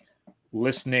like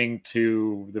listening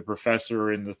to the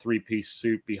professor in the three-piece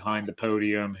suit behind the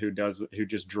podium who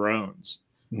just drones,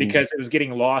 because it was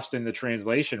getting lost in the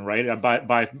translation, right?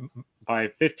 By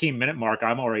 15-minute mark,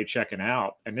 I'm already checking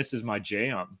out, and this is my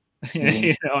jam.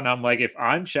 You know, and I'm like, if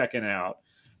I'm checking out,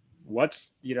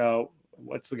 what's the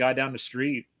guy down the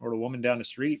street or the woman down the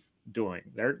street doing?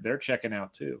 They're checking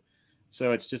out too.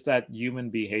 So it's just that human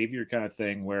behavior kind of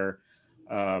thing where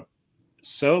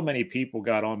so many people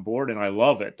got on board, and I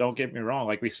love it. Don't get me wrong.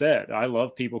 Like we said, I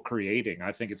love people creating.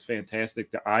 I think it's fantastic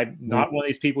that I'm not one of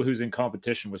these people who's in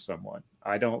competition with someone.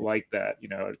 I don't like that. You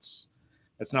know,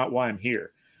 that's not why I'm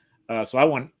here. So I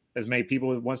want as many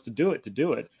people who wants to do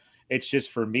it. It's just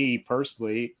for me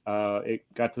personally, it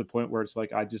got to the point where it's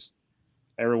like,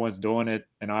 everyone's doing it.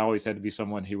 And I always had to be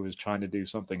someone who was trying to do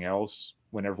something else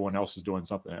when everyone else is doing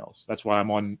something else. That's why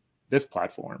I'm on this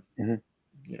platform, you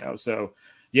know? So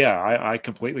yeah, I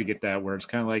completely get that, where it's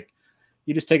kind of like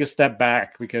you just take a step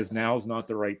back because now is not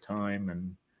the right time.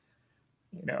 And,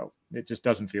 you know, it just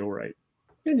doesn't feel right.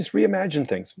 And just reimagine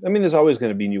things. I mean, there's always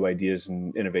going to be new ideas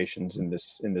and innovations in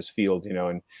this field, you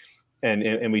know,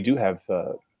 and we do have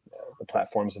the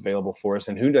platforms available for us.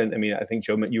 And I think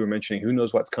Joe, you were mentioning, who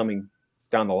knows what's coming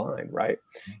down the line, right?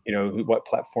 You know, what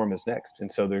platform is next. And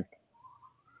so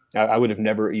I would have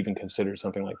never even considered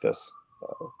something like this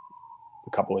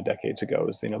a couple of decades ago.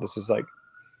 Is, you know, this is like,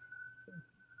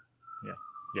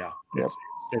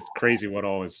 it's crazy what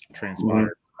all has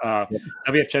transpired.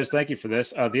 WF Ches, thank you for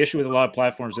this. The issue with a lot of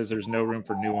platforms is there's no room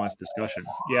for nuanced discussion.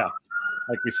 Yeah,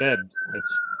 like we said,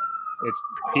 it's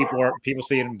people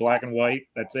see it in black and white.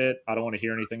 That's it. I don't want to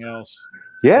hear anything else.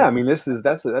 Yeah, I mean, that's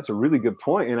a really good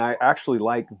point, and I actually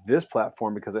like this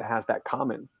platform because it has that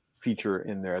comment feature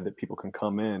in there that people can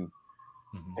come in,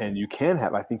 and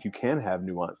I think you can have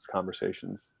nuanced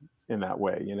conversations in that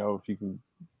way. You know, if you can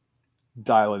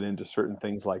dial it into certain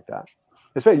things like that.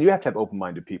 Especially, you have to have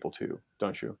open-minded people too,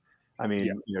 don't you? I mean,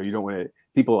 you know, you don't want to.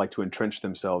 People like to entrench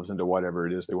themselves into whatever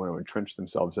it is they want to entrench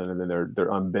themselves in, and then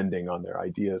they're unbending on their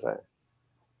ideas. That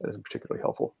isn't particularly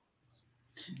helpful.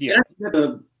 Yeah.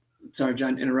 Sorry,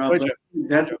 John, interrupt. But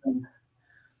that's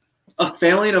a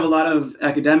failing of a lot of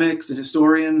academics and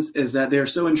historians, is that they're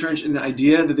so entrenched in the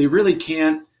idea that they really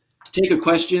can't take a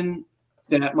question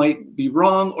that might be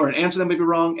wrong or an answer that might be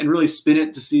wrong and really spin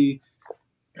it to see,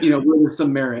 you know, where there's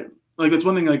some merit. Like, that's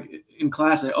one thing, like in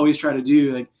class, I always try to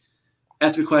do, like,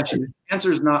 ask a question. If the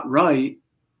answer is not right,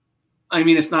 I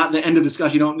mean, it's not the end of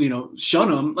discussion. You don't, you know,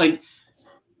 shun them. Like,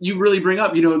 you really bring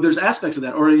up, you know, there's aspects of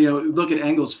that, or, you know, look at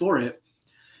angles for it.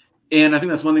 And I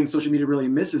think that's one thing social media really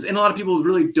misses. And a lot of people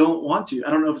really don't want to. I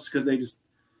don't know if it's because they just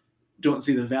don't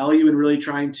see the value in really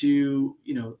trying to,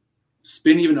 you know,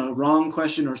 spin even a wrong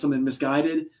question or something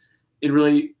misguided. And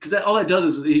really, because all that does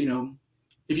is, you know,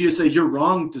 if you just say you're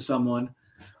wrong to someone,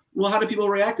 well, how do people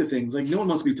react to things? Like, no one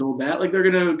wants to be told that. Like, they're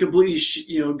going to completely,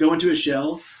 you know, go into a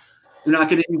shell. They're not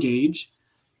going to engage.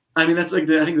 I mean, that's like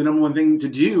I think the number one thing to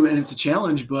do, and it's a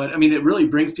challenge. But I mean, it really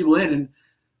brings people in. And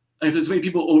I've had so many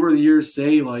people over the years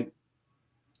say, like,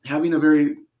 having a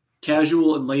very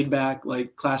casual and laid back,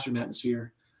 like, classroom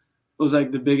atmosphere was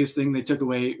like the biggest thing they took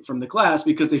away from the class,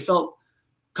 because they felt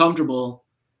comfortable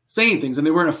saying things and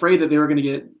they weren't afraid that they were going to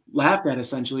get laughed at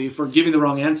essentially for giving the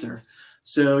wrong answer.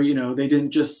 So, you know, they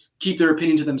didn't just keep their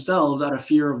opinion to themselves out of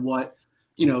fear of what,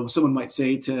 you know, someone might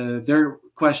say to their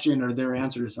question or their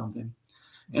answer to something.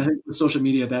 And I think with social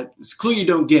media, that's clearly you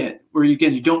don't get, where you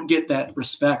don't get that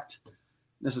respect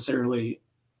necessarily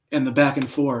and the back and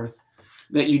forth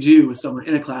that you do with someone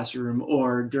in a classroom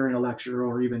or during a lecture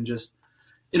or even just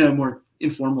in a more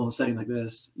informal setting like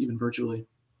this, even virtually.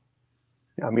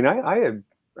 Yeah, I mean,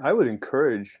 I would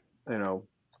encourage, you know,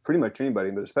 pretty much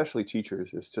anybody, but especially teachers,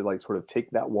 is to like sort of take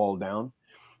that wall down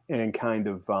and kind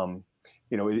of,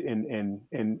 you know,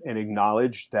 and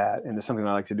acknowledge that. And it's something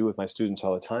I like to do with my students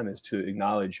all the time, is to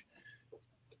acknowledge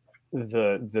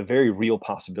the very real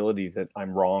possibility that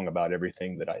I'm wrong about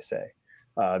everything that I say.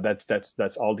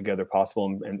 That's altogether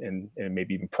possible, and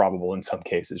maybe even probable in some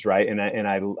cases, right? And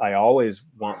I always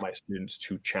want my students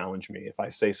to challenge me if I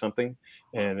say something,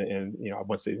 and you know,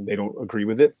 once they don't agree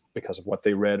with it because of what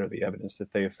they read or the evidence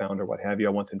that they have found or what have you,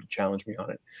 I want them to challenge me on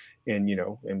it, and you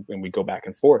know, and we go back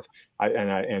and forth.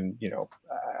 And you know,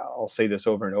 I'll say this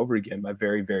over and over again: my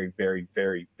very, very, very,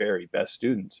 very, very best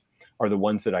students are the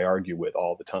ones that I argue with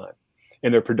all the time.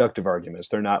 And they're productive arguments.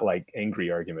 They're not like angry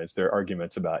arguments. They're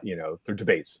arguments about, you know, they're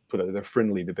debates. They're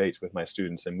friendly debates with my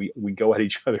students, and we go at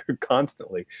each other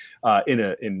constantly in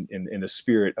a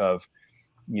spirit of,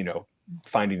 you know,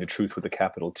 finding the truth with a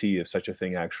capital T, if such a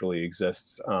thing actually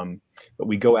exists. But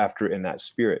we go after it in that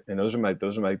spirit, and those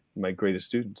are my greatest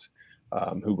students,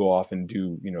 who go off and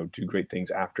do great things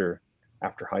after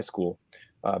high school.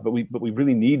 But we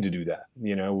really need to do that.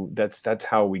 You know, that's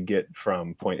how we get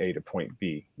from point A to point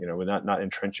B. You know, we're not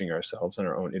entrenching ourselves in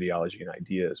our own ideology and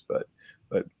ideas, but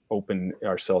open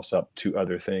ourselves up to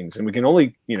other things. And we can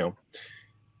only, you know,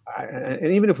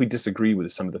 and even if we disagree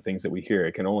with some of the things that we hear,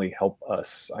 it can only help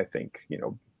us, I think, you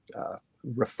know,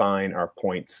 refine our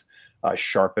points,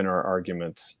 sharpen our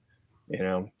arguments, you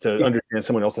know, to understand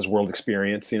someone else's world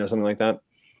experience, you know, something like that.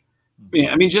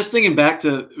 Yeah, I mean, just thinking back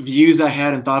to views I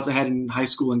had and thoughts I had in high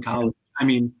school and college. I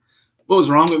mean, what was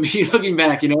wrong with me looking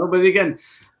back, you know? But again,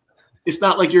 it's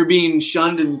not like you're being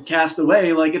shunned and cast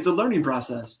away. Like, it's a learning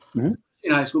process in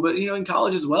high school, but you know, in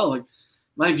college as well. Like,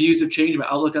 my views have changed, my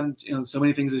outlook on, you know, so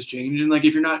many things has changed. And like,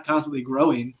 if you're not constantly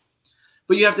growing,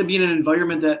 but you have to be in an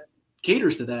environment that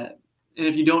caters to that. And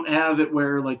if you don't have it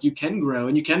where like you can grow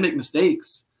and you can make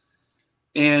mistakes,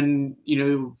 and you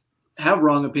know, have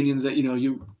wrong opinions that, you know,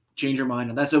 you change your mind,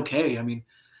 and that's okay. I mean,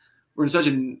 we're in such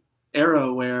an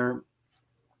era where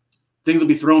things will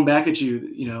be thrown back at you.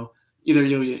 You know, either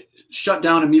you'll shut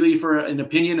down immediately for an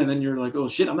opinion, and then you're like, oh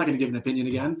shit, I'm not going to give an opinion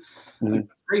again. Like,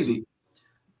 crazy.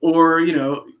 Or, you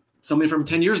know, something from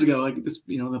 10 years ago, like this,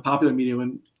 you know, in the popular media,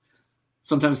 when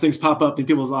sometimes things pop up in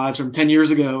people's lives from 10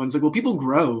 years ago, and it's like, well, people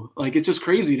grow. Like, it's just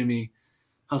crazy to me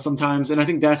how sometimes, and I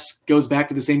think that goes back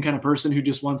to the same kind of person who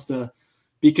just wants to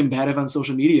be combative on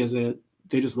social media, is that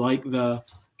they just like the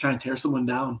trying to tear someone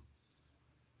down.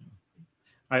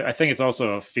 I think it's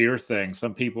also a fear thing.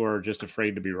 Some people are just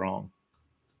afraid to be wrong,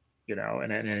 you know,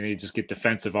 and they just get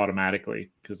defensive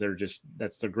automatically because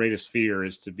that's their greatest fear,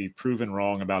 is to be proven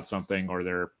wrong about something, or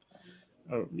they're,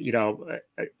 you know,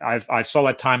 I've saw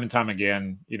that time and time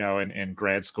again, you know, in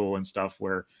grad school and stuff,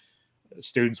 where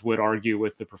students would argue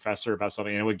with the professor about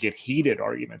something, and it would get heated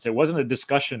arguments. It wasn't a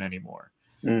discussion anymore.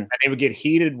 And they would get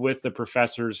heated with the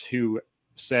professors who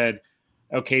said,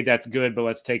 okay, that's good, but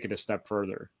let's take it a step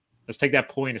further. Let's take that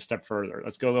point a step further.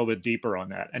 Let's go a little bit deeper on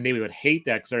that. And they would hate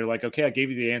that because they're like, okay, I gave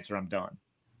you the answer, I'm done.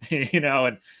 You know,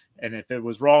 and if it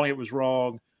was wrong, it was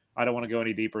wrong. I don't want to go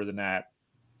any deeper than that.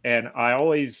 And I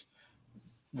always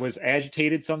was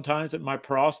agitated sometimes at my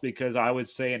profs, because I would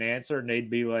say an answer and they'd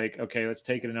be like, okay, let's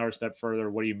take it another step further.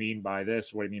 What do you mean by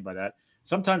this? What do you mean by that?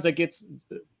 Sometimes that gets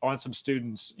on some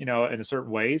students, you know, in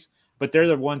certain ways, but they're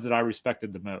the ones that I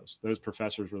respected the most. Those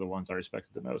professors were the ones I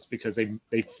respected the most, because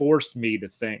they forced me to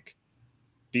think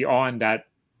beyond that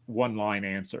one-line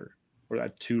answer or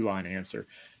that two-line answer.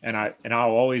 And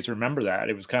I'll always remember that.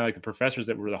 It was kind of like the professors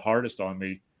that were the hardest on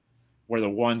me were the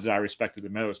ones that I respected the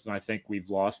most. And I think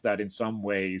we've lost that in some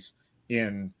ways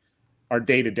in our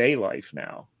day-to-day life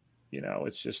now. You know,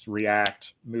 it's just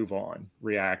react, move on,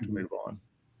 react, move on.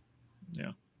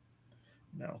 Yeah.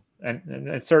 No.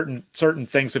 And certain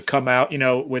things have come out, you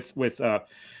know, with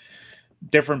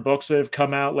different books that have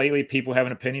come out lately. People have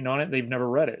an opinion on it. They've never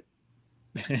read it.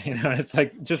 You know, it's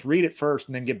like, just read it first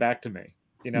and then get back to me.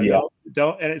 You know,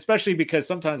 don't, and especially because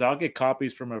sometimes I'll get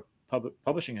copies from a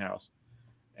publishing house,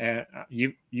 and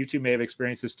you two may have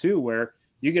experienced this too, where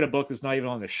you get a book that's not even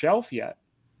on the shelf yet,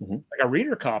 like a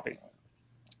reader copy,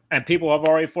 and people have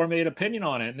already formed an opinion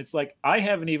on it, and it's like, I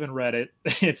haven't even read it.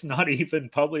 It's not even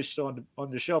published on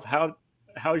the shelf.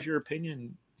 How's your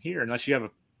opinion here, unless you have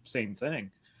a same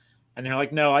thing? And they're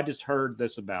like, no, I just heard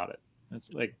this about it.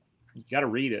 It's like, you got to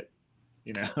read it,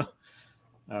 you know.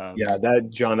 Yeah,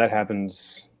 John, that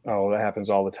happens. Oh, that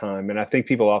happens all the time. And I think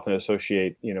people often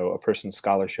associate, you know, a person's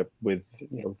scholarship with,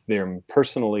 you know, them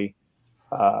personally.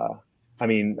 I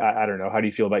mean, I don't know. How do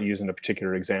you feel about using a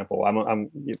particular example? I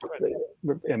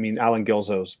mean, Alan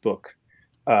Gelzo's book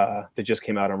that just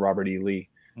came out on Robert E. Lee.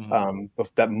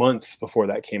 that months before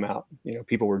that came out. You know,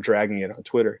 people were dragging it on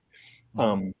Twitter.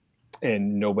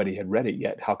 And nobody had read it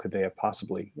yet. How could they have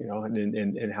possibly, you know,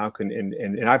 and how can,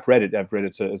 and I've read it.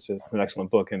 It's an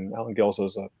excellent book. And Alan Gelso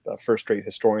is a first-rate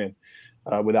historian,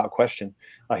 without question.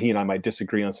 He and I might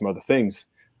disagree on some other things,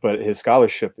 but his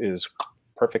scholarship is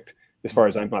perfect as far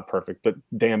as I'm not perfect, but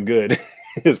damn good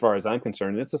as far as I'm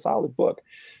concerned. And it's a solid book,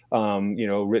 you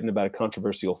know, written about a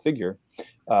controversial figure.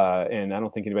 And I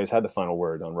don't think anybody's had the final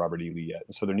word on Robert E. Lee yet.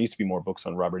 And so there needs to be more books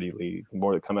on Robert E. Lee. The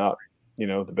more that come out, you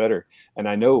know, the better. And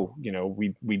I know, you know,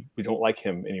 we don't like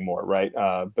him anymore, right?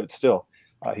 But still,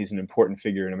 he's an important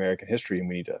figure in American history, and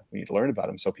we need to learn about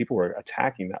him. So people were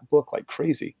attacking that book like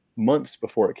crazy months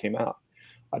before it came out.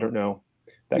 I don't know.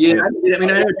 I mean, I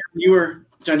know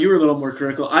John, you were a little more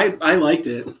critical. I liked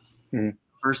it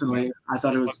personally. I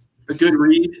thought it was a good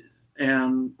read,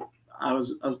 and I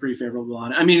was pretty favorable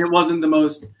on it. I mean, it wasn't the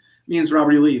most. Me and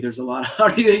Robert E. Lee. There's a lot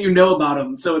already that you know about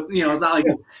him, so you know it's not like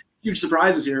huge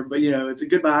surprises here. But you know, it's a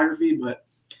good biography. But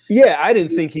yeah, I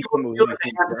didn't think he feel like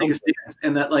they have to take a stance,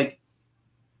 and that like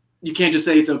you can't just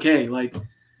say it's okay. Like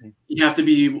you have to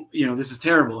be, you know, this is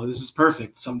terrible, this is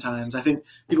perfect. Sometimes I think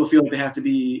people feel like they have to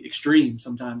be extreme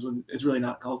sometimes when it's really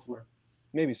not called for.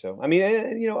 Maybe so. I mean,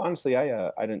 you know, honestly, I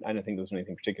didn't think there was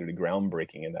anything particularly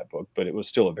groundbreaking in that book, but it was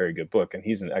still a very good book, and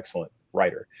he's an excellent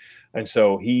writer. And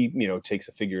so he, you know, takes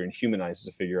a figure and humanizes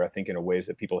a figure, I think, in ways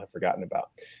that people have forgotten about.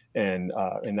 And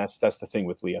that's the thing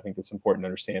with Lee. I think it's important to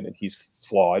understand that he's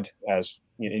flawed, as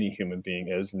any human being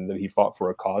is, and that he fought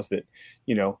for a cause that,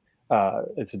 you know,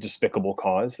 it's a despicable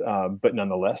cause, but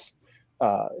nonetheless,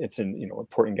 it's an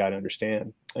important guy to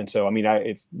understand. And so, I mean,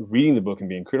 if reading the book and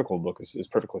being critical of the book is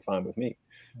perfectly fine with me,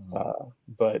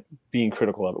 but being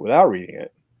critical of it without reading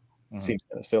it seems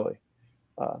kind of silly.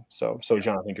 So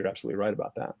John, I think you're absolutely right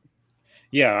about that.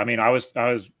 Yeah, I mean, I was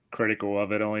critical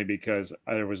of it only because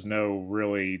there was no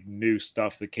really new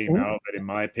stuff that came out of it, in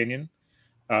my opinion.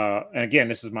 And again,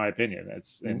 this is my opinion.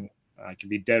 And I could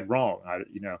be dead wrong.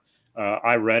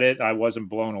 I read it. I wasn't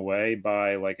blown away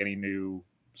by like any new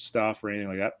stuff or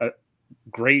anything like that.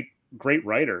 Great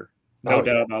writer, no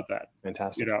doubt about that.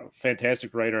 Fantastic. You know,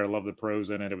 fantastic writer. I love the prose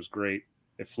in it. It was great.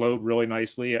 It flowed really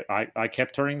nicely. I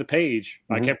kept turning the page.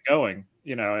 I kept going.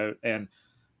 You know, and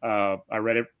I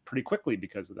read it pretty quickly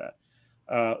because of that.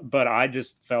 But I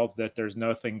just felt that there's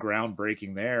nothing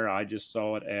groundbreaking there. I just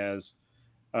saw it as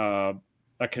a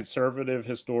conservative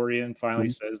historian finally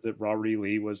says that Robert E.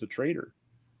 Lee was a traitor.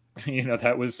 You know,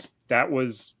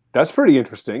 that's pretty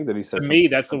interesting that he said. To me,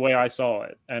 that's the way I saw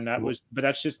it, and but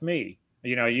that's just me.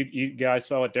 You know, you guys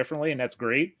saw it differently, and that's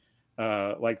great.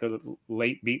 Like the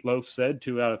late Meatloaf said,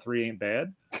 2 out of 3 ain't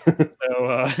bad.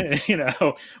 So you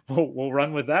know, we'll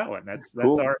run with that one. That's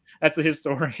cool. That's the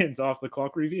historian's off the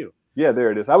clock review. Yeah,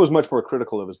 there it is. I was much more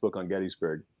critical of his book on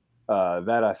Gettysburg.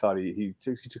 That I thought he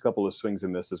took a couple of swings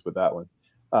and misses with that one.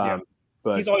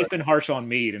 But he's always been harsh on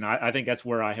Meade, and I think that's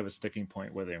where I have a sticking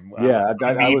point with him. Yeah,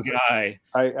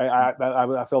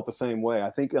 I felt the same way.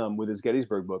 I think with his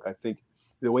Gettysburg book, I think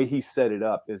the way he set it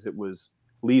up is it was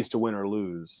Lee's to win or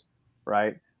lose,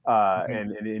 right?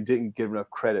 And it didn't give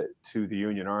enough credit to the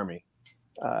Union Army,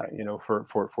 you know,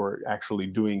 for actually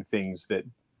doing things that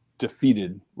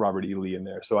defeated Robert E. Lee in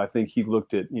there. So I think he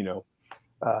looked at, you know,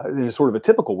 in a sort of a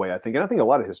typical way, I think. And I think a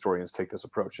lot of historians take this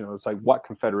approach. You know, it's like what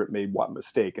Confederate made what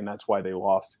mistake, and that's why they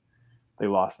lost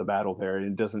the battle there. And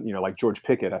it doesn't, you know, like George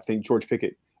Pickett. I think George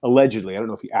Pickett allegedly, I don't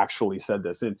know if he actually said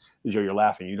this, and Joe, you're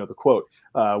laughing, you know the quote,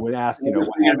 when asked, you know,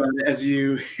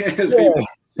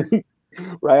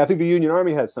 right, I think the Union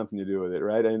Army had something to do with it,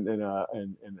 right? And I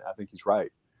think he's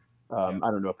right. I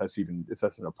don't know if that's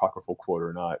an apocryphal quote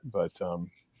or not, but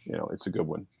you know, it's a good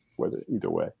one,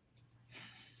 either way.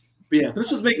 But yeah,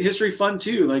 this was making history fun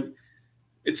too. Like,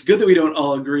 it's good that we don't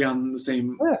all agree on the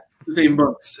same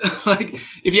books. Like,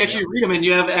 if you actually read them and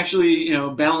you have actually, you know,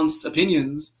 balanced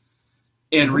opinions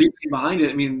and reasoning behind it.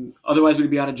 I mean, otherwise we'd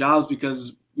be out of jobs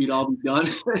because we'd all be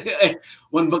done.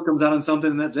 One book comes out on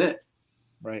something and that's it.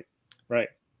 Right.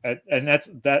 And that's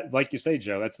like you say,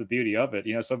 Joe, that's the beauty of it.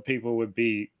 You know, some people would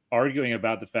be arguing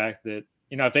about the fact that,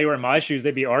 you know, if they were in my shoes,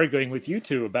 they'd be arguing with you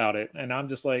two about it. And I'm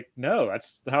just like, no,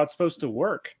 that's how it's supposed to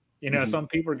work. You know, some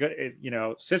people are good. You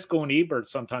know, Siskel and Ebert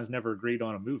sometimes never agreed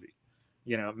on a movie.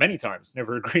 You know, many times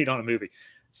never agreed on a movie.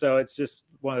 So it's just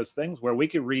one of those things where we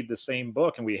could read the same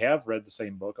book, and we have read the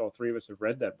same book. All three of us have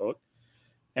read that book,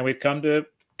 and we've come to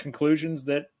conclusions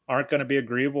that aren't going to be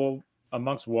agreeable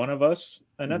amongst one of us,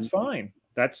 and that's fine.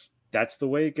 That's the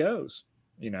way it goes.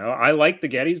 You know, I like the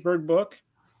Gettysburg book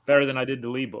better than I did the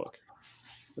Lee book,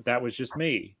 but that was just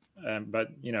me. But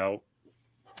you know.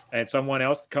 And someone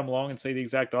else could come along and say the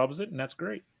exact opposite, and that's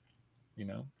great. You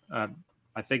know,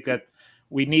 I think that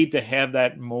we need to have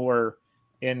that more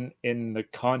in the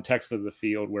context of the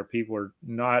field, where people are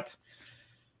not,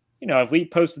 you know, if we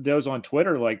posted those on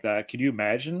Twitter like that, could you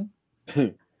imagine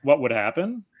what would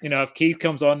happen? You know, if Keith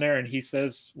comes on there and he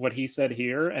says what he said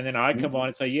here, and then I come on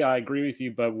and say, yeah, I agree with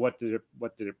you, but what did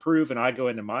it prove? And I go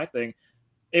into my thing,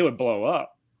 it would blow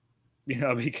up, you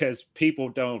know, because people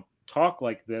don't talk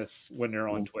like this when they're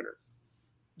on Twitter,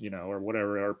 you know, or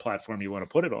whatever our platform you want to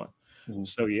put it on.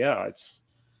 So yeah,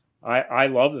 I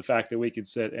love the fact that we can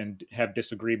sit and have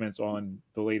disagreements on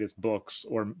the latest books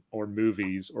or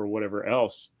movies or whatever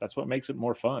else. That's what makes it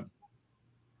more fun.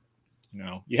 You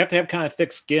know, you have to have kind of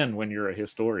thick skin when you're a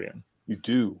historian. You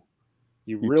do.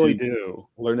 You really do.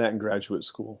 Learn that in graduate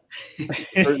school.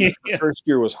 The first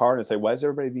year was hard. And say, why is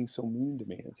everybody being so mean to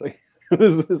me? It's like,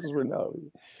 this is where no.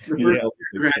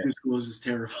 Graduate school is just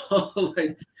terrible.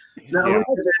 Like, not only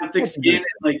does it have thick skin, and,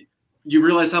 like, you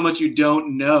realize how much you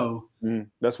don't know.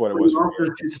 That's what it was.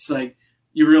 It's just like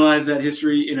you realize that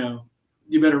history, you know,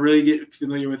 you better really get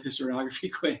familiar with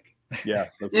historiography quick. Yeah.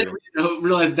 You know,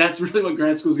 realize that's really what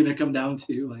grad school is going to come down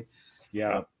to. Like,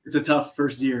 yeah, it's a tough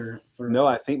first year. No,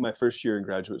 I think my first year in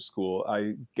graduate school,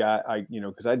 you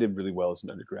know, because I did really well as an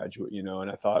undergraduate, you know,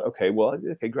 and I thought, okay,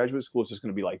 graduate school is just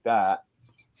going to be like that,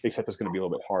 except it's going to be a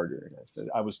little bit harder. And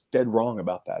I was dead wrong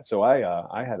about that. So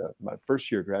I had my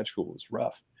first year of grad school was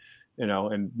rough. You know,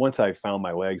 and once I found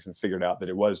my legs and figured out that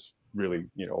it was really,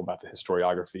 you know, about the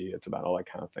historiography, it's about all that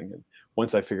kind of thing. And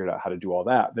once I figured out how to do all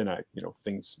that, then you know,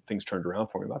 things turned around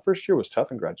for me. My first year was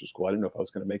tough in graduate school. I didn't know if I was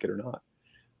going to make it or not.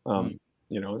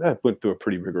 You know, I went through a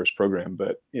pretty rigorous program,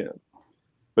 but you know,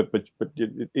 but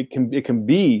it can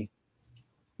be,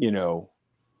 you know,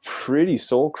 pretty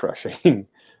soul crushing.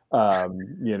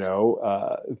 You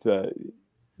know,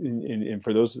 and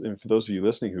for those of you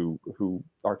listening who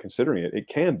are considering it, it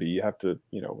can be. You have to,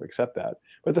 you know, accept that.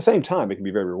 But at the same time, it can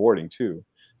be very rewarding too.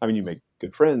 I mean, you make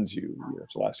good friends, you have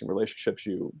lasting relationships,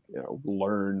 you know,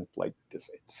 learn like this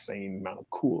insane amount of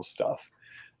cool stuff.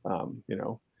 You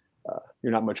know,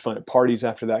 you're not much fun at parties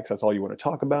after that because that's all you want to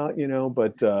talk about, you know.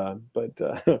 But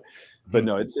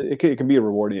no, it can be a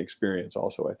rewarding experience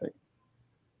also, I think.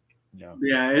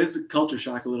 Yeah, it is a culture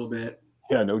shock a little bit.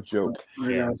 Yeah, no joke.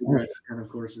 Kind of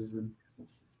courses, and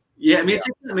I mean,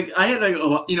 I had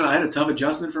a tough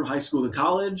adjustment from high school to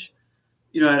college.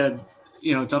 You know, I had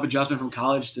a tough adjustment from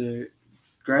college to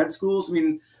grad schools. I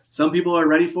mean, some people are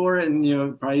ready for it, and you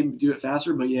know, probably do it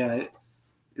faster. But yeah,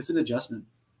 it's an adjustment.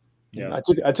 Yeah,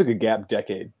 I took a gap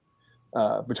decade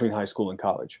between high school and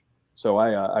college, so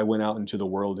I went out into the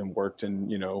world and worked,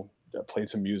 and you know, played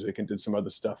some music and did some other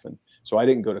stuff, and so I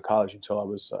didn't go to college until I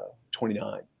was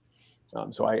 29.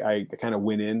 So I kind of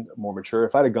went in more mature.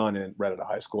 If I'd have gone in right out of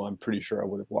high school, I'm pretty sure I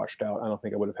would have washed out. I don't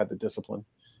think I would have had the discipline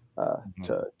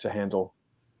to handle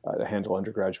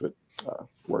undergraduate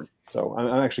work. So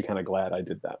I'm actually kind of glad I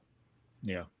did that.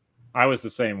 Yeah, I was the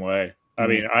same way. I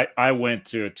mean, I went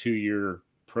to a 2-year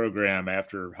program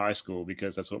after high school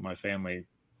because that's what my family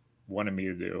wanted me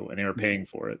to do, and they were paying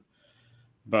for it.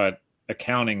 But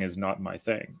accounting is not my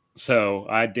thing, so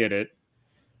I did it,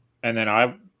 and then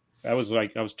I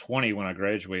was 20 when I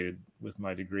graduated with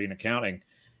my degree in accounting,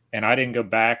 and I didn't go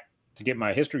back to get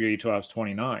my history degree until I was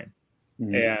 29.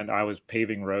 And I was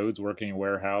paving roads, working in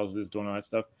warehouses, doing all that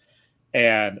stuff.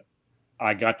 And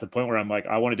I got to the point where I'm like,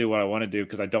 I want to do what I want to do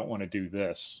because I don't want to do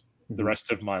this the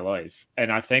rest of my life.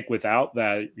 And I think without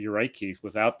that, you're right, Keith,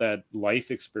 without that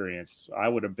life experience, I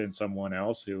would have been someone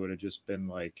else who would have just been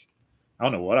like, I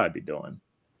don't know what I'd be doing,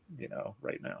 you know,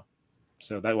 right now.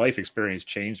 So that life experience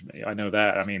changed me. I know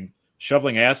that. I mean,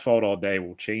 shoveling asphalt all day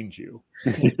will change you.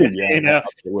 You know,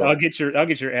 I'll get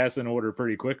your ass in order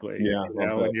pretty quickly. Yeah, you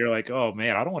know, and you're like, oh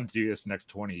man, I don't want to do this next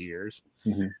 20 years.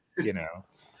 You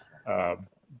know,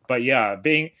 but yeah,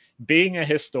 being a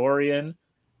historian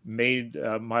made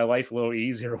my life a little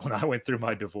easier when I went through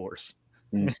my divorce.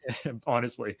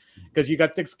 Honestly, because you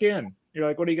got thick skin. You're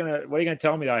like, what are you gonna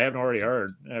tell me that I haven't already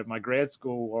heard? My grad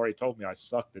school already told me I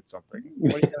sucked at something.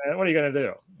 What are you gonna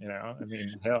do? You know, I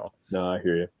mean, hell. No, I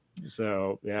hear you.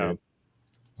 So yeah.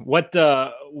 What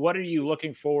are you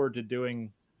looking forward to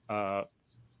doing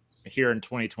here in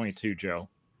 2022, Joe?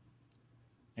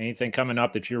 Anything coming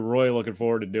up that you're really looking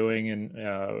forward to doing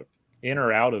in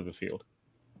or out of the field?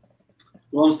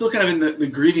 Well, I'm still kind of in the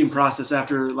grieving process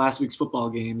after last week's football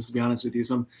games, to be honest with you.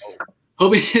 So I'm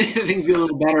hoping things get a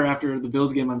little better after the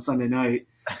Bills game on Sunday night.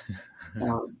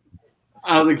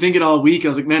 I was like thinking all week, I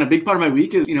was like, man, a big part of my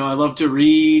week is, you know, I love to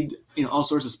read, you know, all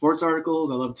sorts of sports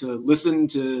articles. I love to listen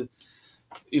to,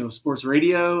 you know, sports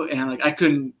radio. And like, I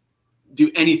couldn't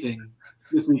do anything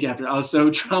this week after. I was so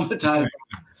traumatized.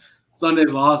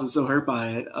 Sunday's loss is so hurt by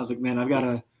it. I was like, man, I've got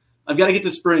to get to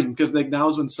spring, because like now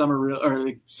is when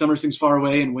summer seems far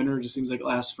away and winter just seems like it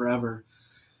lasts forever.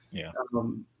 Yeah.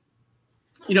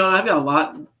 You know, I've got a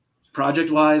lot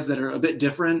project wise that are a bit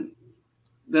different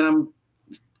than I'm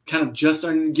kind of just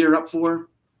starting to gear up for.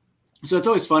 So it's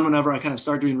always fun whenever I kind of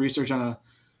start doing research on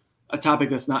a topic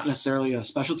that's not necessarily a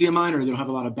specialty of mine or they don't have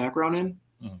a lot of background in.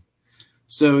 Mm-hmm.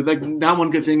 So like that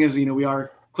one good thing is, you know, we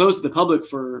are closed to the public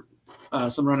for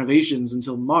some renovations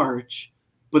until March,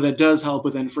 but that does help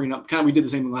with then freeing up. Kind of, we did the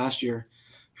same last year,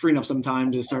 freeing up some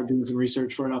time to start doing some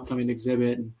research for an upcoming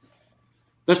exhibit. And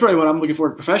that's probably what I'm looking for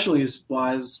professionally, is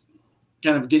wise,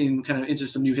 kind of getting kind of into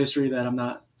some new history that I'm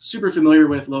not super familiar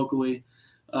with locally.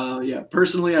 Yeah,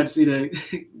 personally, I just need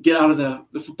to get out of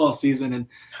the football season and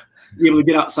be able to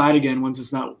get outside again once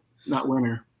it's not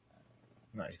winter.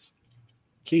 Nice.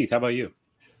 Keith, how about you?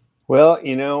 Well,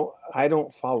 you know, I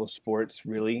don't follow sports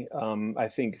really. I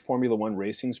think Formula One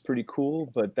racing is pretty cool,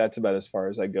 but that's about as far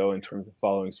as I go in terms of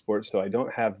following sports. So I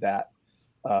don't have that.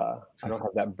 I don't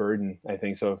have that burden, I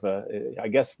think. So if I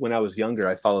guess when I was younger,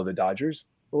 I followed the Dodgers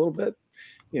a little bit,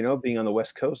 you know, being on the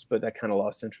West Coast, but I kind of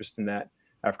lost interest in that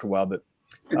after a while. But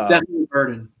it's definitely a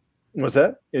burden. What's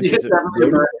that? It's definitely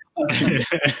a burden.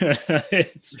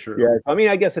 It's true. Yeah, I mean,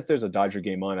 I guess if there's a Dodger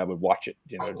game on, I would watch it,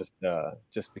 you know,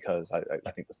 just because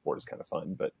I think the sport is kind of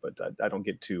fun, but I don't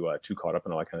get too caught up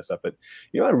in all that kind of stuff. But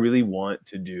you know, I really want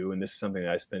to do, and this is something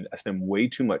that I spend way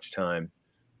too much time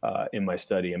in my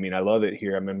study. I mean, I love it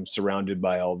here. I'm surrounded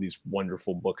by all these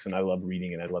wonderful books, and I love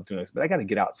reading, and I love doing this. But I got to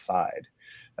get outside.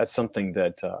 That's something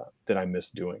that I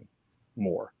miss doing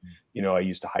more. You know, I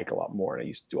used to hike a lot more, and I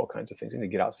used to do all kinds of things. I need to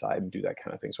get outside and do that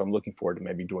kind of thing. So I'm looking forward to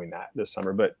maybe doing that this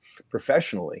summer. But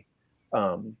professionally,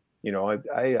 you know,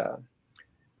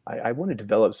 I want to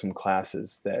develop some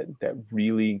classes that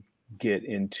really get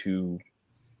into,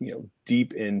 you know,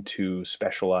 deep into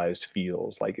specialized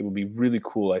fields. Like, it would be really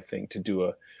cool, I think, to do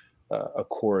a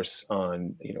course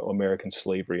on, you know, American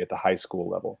slavery at the high school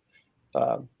level.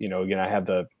 You know, again, I have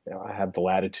the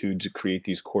latitude to create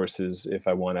these courses if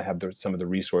I want to have some of the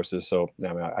resources. So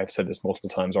I mean, I've said this multiple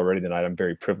times already tonight. I'm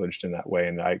very privileged in that way,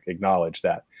 and I acknowledge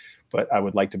that. But I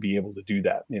would like to be able to do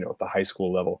that, you know, at the high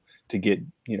school level, to get,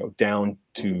 you know, down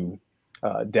to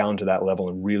that level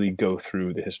and really go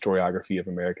through the historiography of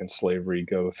American slavery,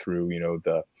 go through, you know,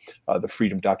 the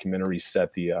Freedom documentary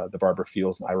set, the Barbara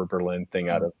Fields and Ira Berlin thing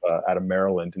out of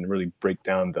Maryland, and really break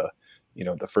down the, you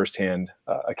know, the firsthand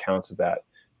accounts of that,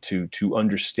 to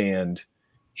understand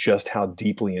just how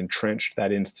deeply entrenched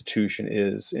that institution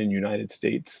is in United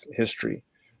States history,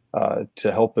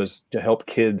 to help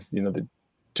kids, you know, that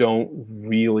don't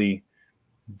really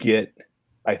get,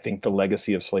 I think, the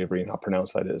legacy of slavery and how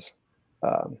pronounced that is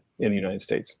in the United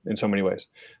States in so many ways.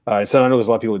 So I know there's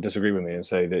a lot of people that disagree with me and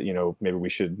say that, you know, maybe we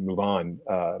should move on,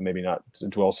 maybe not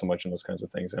dwell so much on those kinds of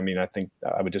things. I mean, I think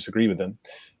I would disagree with them.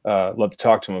 Love to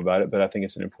talk to them about it, but I think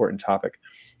it's an important topic.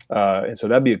 And so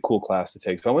that'd be a cool class to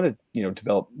take. So I want to, you know,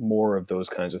 develop more of those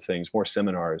kinds of things, more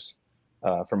seminars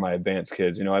for my advanced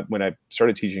kids. You know, when I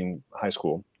started teaching high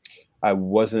school, I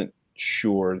wasn't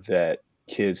sure that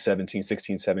kids, 17,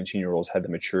 16, 17-year-olds had the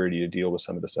maturity to deal with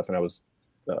some of the stuff. And I was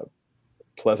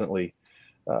pleasantly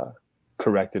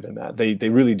corrected in that. They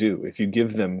really do. If you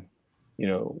give them, you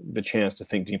know, the chance to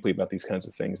think deeply about these kinds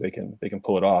of things, they can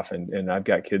pull it off. And I've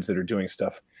got kids that are doing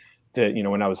stuff that, you know,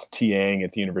 when I was TAing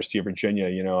at the University of Virginia,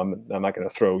 you know, I'm not going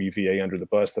to throw UVA under the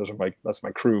bus. That's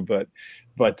my crew.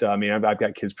 But I mean, I've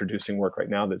got kids producing work right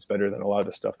now that's better than a lot of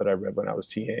the stuff that I read when I was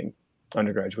TAing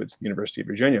undergraduates at the University of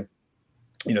Virginia.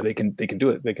 You know, they can do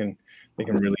it. They can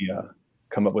really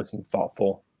come up with some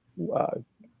thoughtful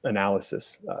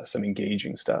analysis, some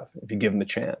engaging stuff if you give them the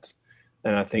chance.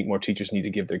 And I think more teachers need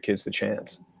to give their kids the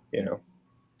chance, you know.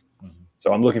 Mm-hmm.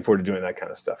 So I'm looking forward to doing that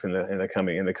kind of stuff in the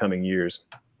coming years.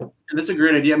 And that's a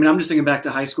great idea. I mean, I'm just thinking back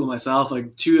to high school myself.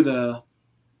 Like, two of the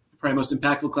probably most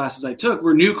impactful classes I took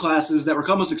were new classes that were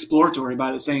almost exploratory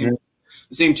by the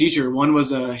same teacher. One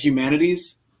was a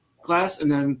humanities class,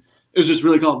 and then it was just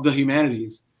really called the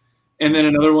humanities. And then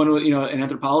another one was, you know, an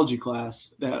anthropology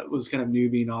class that was kind of new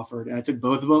being offered. And I took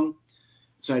both of them.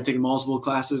 So I'd taken multiple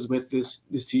classes with this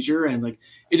teacher, and like,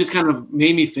 it just kind of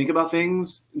made me think about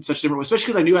things in such different ways, especially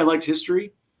because I knew I liked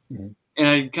history. Mm-hmm.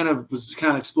 And I was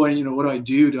exploring, you know, what do I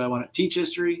do? Do I want to teach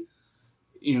history?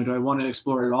 You know, do I want to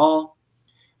explore it all?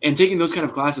 And taking those kind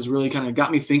of classes really kind of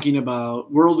got me thinking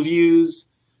about worldviews,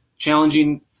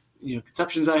 challenging, you know,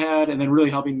 conceptions I had, and then really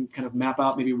helping kind of map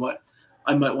out maybe what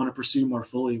I might want to pursue more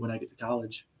fully when I get to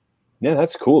college. Yeah,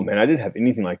 that's cool, man. I didn't have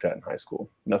anything like that in high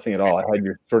school. Nothing at all. I had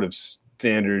your sort of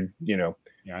standard, you know,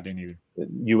 I didn't either.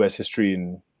 U.S. history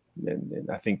and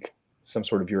I think some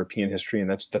sort of European history, and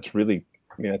that's really,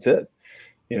 I mean, that's it.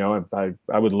 You know,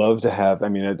 I would love to have. I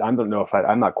mean, I don't know if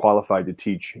I'm not qualified to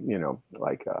teach. You know,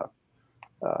 like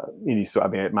any. So I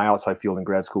mean, my outside field in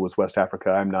grad school was West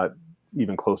Africa. I'm not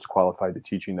even close to qualified to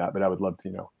teaching that, but I would love to,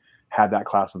 you know, have that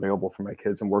class available for my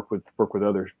kids and work with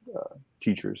other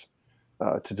teachers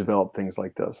to develop things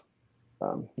like this.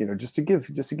 You know, just to give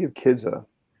kids a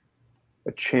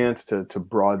chance to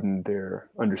broaden their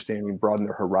understanding, broaden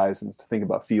their horizons, to think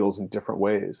about fields in different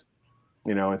ways.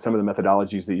 You know, and some of the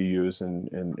methodologies that you use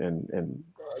in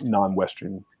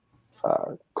non-Western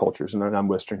cultures and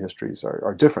non-Western histories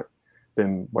are different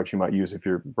than what you might use if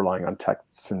you're relying on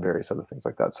texts and various other things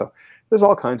like that. So there's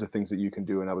all kinds of things that you can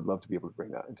do, and I would love to be able to bring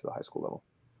that into the high school level.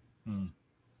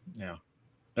 Yeah,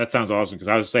 that sounds awesome, because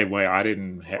I was the same way. I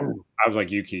was like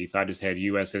you, Keith. I just had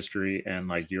U.S. history and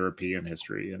like European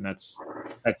history, and that's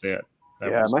it.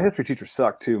 My history teacher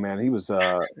sucked too, man. He was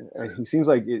he seems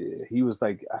like he was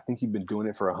like, I think he'd been doing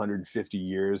it for 150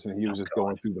 years, and he was just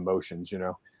going through the motions, you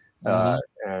know.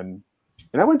 And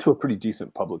I went to a pretty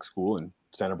decent public school in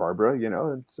Santa Barbara, you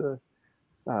know. It's so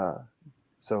I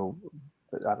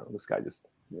don't know, this guy just,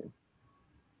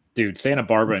 dude, Santa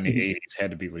Barbara in the 80s had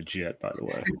to be legit, by the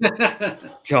way.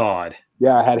 God.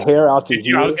 Yeah, I had hair out to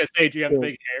here. I was gonna say, do you have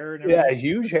big hair? And yeah,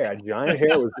 huge hair, giant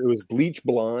hair. It was bleach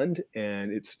blonde,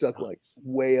 and it stuck like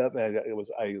way up. And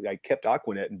I kept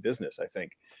Aquanet in business, I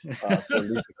think, for at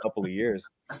least a couple of years.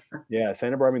 Yeah,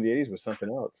 Santa Barbara in the 80s was something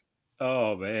else.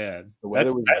 Oh man, the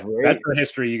weather was great. That's the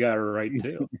history you got to write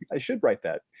too. I should write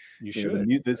that. You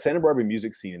should. The Santa Barbara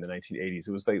music scene in the 1980s.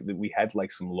 It was like we had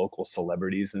like some local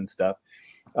celebrities and stuff.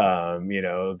 You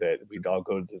know, that we'd all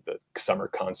go to the summer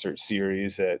concert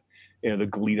series at, you know, the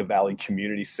Goleta Valley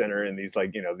Community Center, and these,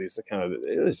 like, you know, these kind of,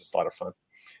 it was just a lot of fun.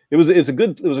 It was a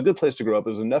good place to grow up. It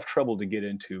was enough trouble to get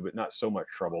into, but not so much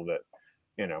trouble that,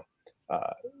 you know,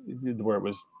 where it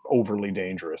was overly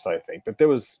dangerous, I think. But there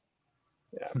was,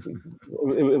 yeah,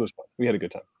 it was fun. We had a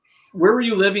good time. Where were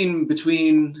you living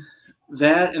between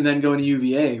that and then going to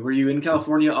UVA? Were you in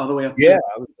California all the way up? Yeah,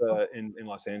 I was in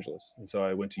Los Angeles, and so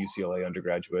I went to UCLA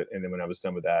undergraduate, and then when I was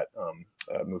done with that,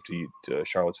 moved to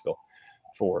Charlottesville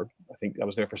for, I think I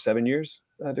was there for 7 years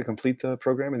to complete the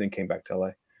program, and then came back to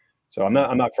LA. So I'm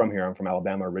not from here. I'm from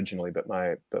Alabama originally, but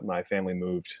my family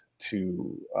moved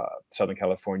to Southern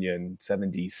California in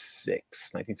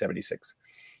 1976.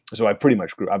 So I pretty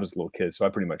much I was a little kid, so I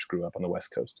pretty much grew up on the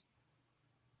West Coast.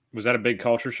 Was that a big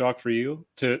culture shock for you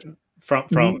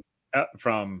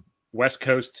from West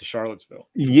Coast to Charlottesville?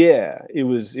 Yeah, it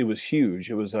was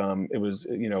huge. It was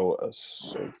you know,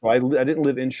 so I didn't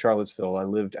live in Charlottesville. I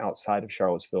lived outside of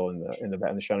Charlottesville in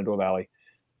the Shenandoah Valley,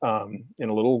 in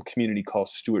a little community called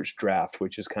Stewart's Draft,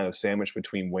 which is kind of sandwiched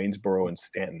between Waynesboro and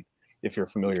Stanton, if you're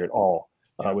familiar at all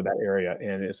with that area.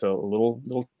 And it's a little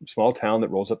small town that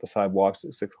rolls up the sidewalks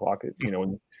at 6 o'clock, you know,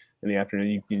 in the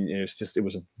afternoon. It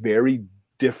was a very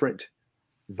different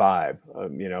vibe,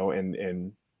 you know,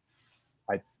 and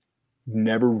I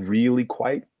never really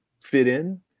quite fit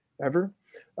in ever.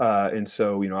 And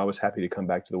so, you know, I was happy to come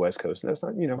back to the West Coast. And that's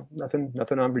not, you know,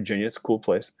 nothing on Virginia. It's a cool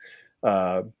place.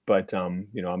 But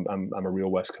you know, I'm a real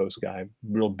West Coast guy,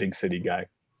 real big city guy.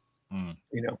 You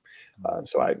know,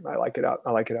 so I like it out.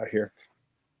 I like it out here.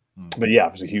 But yeah,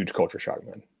 it was a huge culture shock,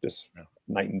 man. Just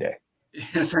night and day.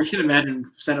 Yes, I can imagine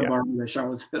Santa Barbara to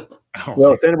Charlottesville. Oh,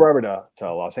 well, Santa Barbara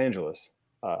to Los Angeles,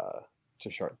 to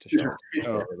Charlottesville.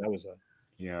 Oh, that was a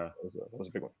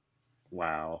big one.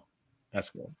 Wow,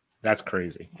 that's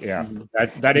crazy. Yeah,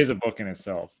 that is a book in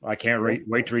itself. I can't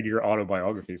wait to read your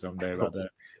autobiography someday about that.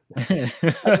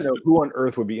 I don't know who on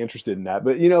earth would be interested in that,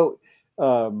 but you know,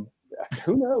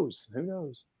 who knows? Who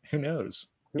knows? Who knows?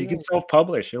 You can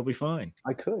self-publish; it'll be fine.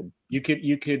 I could. You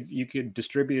could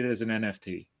distribute it as an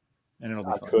NFT, and it'll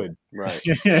be fine. I could, right?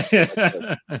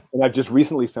 And I've just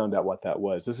recently found out what that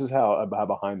was. This is how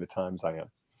behind the times I am.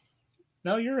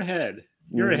 No, you're ahead.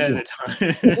 You're ahead of the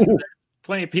time. There's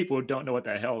plenty of people who don't know what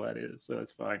the hell that is, so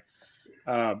that's fine.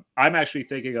 I'm actually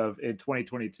thinking of, in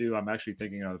 2022, I'm actually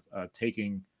thinking of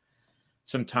taking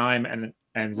some time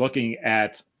and looking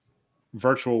at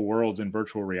virtual worlds and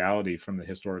virtual reality from the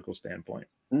historical standpoint,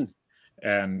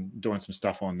 and doing some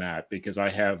stuff on that, because I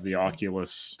have the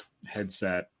Oculus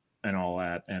headset and all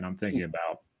that, and I'm thinking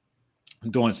about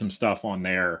doing some stuff on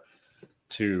there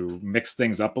to mix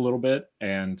things up a little bit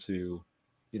and to,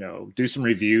 you know, do some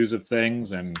reviews of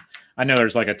things. And I know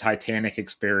there's like a Titanic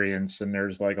experience, and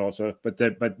there's like also,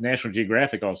 but National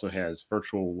Geographic also has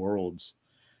virtual worlds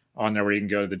on there where you can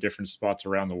go to the different spots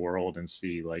around the world and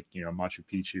see, like, you know, Machu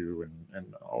Picchu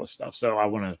and all this stuff. So I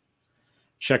want to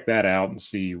check that out and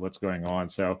see what's going on.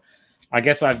 So I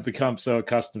guess I've become so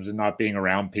accustomed to not being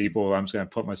around people. I'm just going to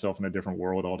put myself in a different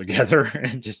world altogether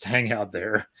and just hang out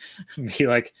there and be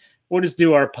like, we'll just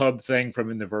do our pub thing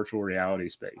from in the virtual reality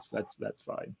space. That's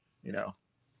fine. You know,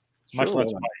 much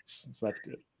less fights. So that's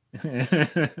good.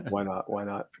 Why not? Why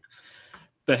not?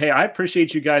 But hey, I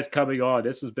appreciate you guys coming on.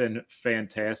 This has been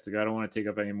fantastic. I don't want to take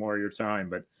up any more of your time,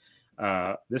 but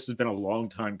this has been a long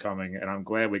time coming, and I'm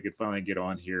glad we could finally get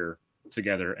on here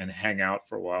together and hang out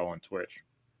for a while on Twitch.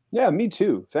 Yeah, me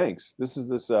too. Thanks.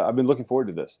 I've been looking forward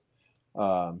to this.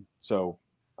 So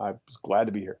I was glad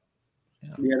to be here.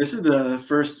 Yeah, this is the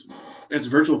first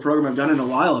virtual program I've done in a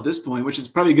while at this point, which is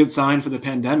probably a good sign for the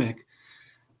pandemic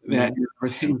that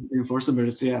everything reinforced them. But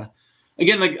it's, yeah,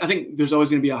 again, like I think there's always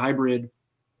going to be a hybrid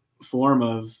form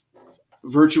of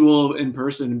virtual in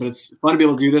person, but it's fun to be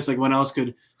able to do this. Like when else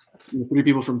could 3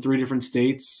 people from 3 different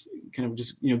states kind of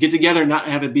just, get together and not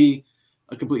have it be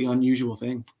a completely unusual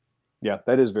thing. Yeah,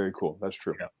 that is very cool. That's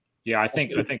true. Yeah, I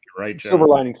think you're right, Joe. Silver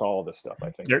lining to all of this stuff,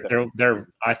 I think.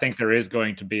 I think there is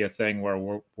going to be a thing where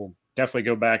we'll definitely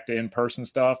go back to in-person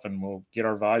stuff, and we'll get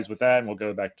our vibes with that, and we'll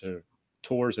go back to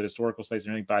tours at historical sites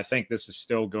and everything. But I think this is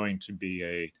still going to be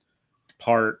a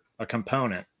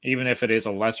component, even if it is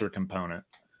a lesser component,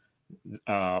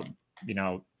 in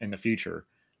the future.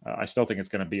 I still think it's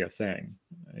going to be a thing,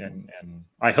 and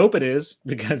I hope it is,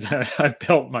 because I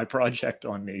built my project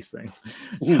on these things.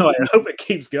 So I hope it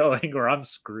keeps going, or I'm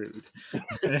screwed.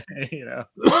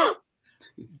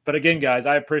 But again, guys,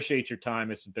 I appreciate your time.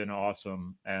 It's been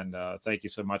awesome, and thank you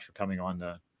so much for coming on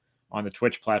the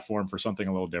Twitch platform for something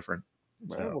a little different.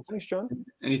 Well, thanks, John.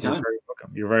 Anytime. You're very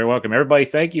welcome. You're very welcome. Everybody,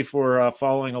 thank you for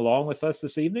following along with us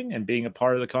this evening and being a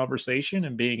part of the conversation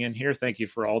and being in here. Thank you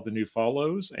for all the new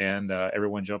follows and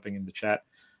everyone jumping in the chat.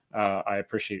 I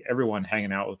appreciate everyone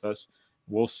hanging out with us.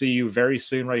 We'll see you very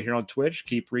soon right here on Twitch.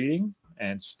 Keep reading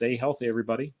and stay healthy,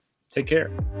 everybody. Take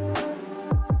care.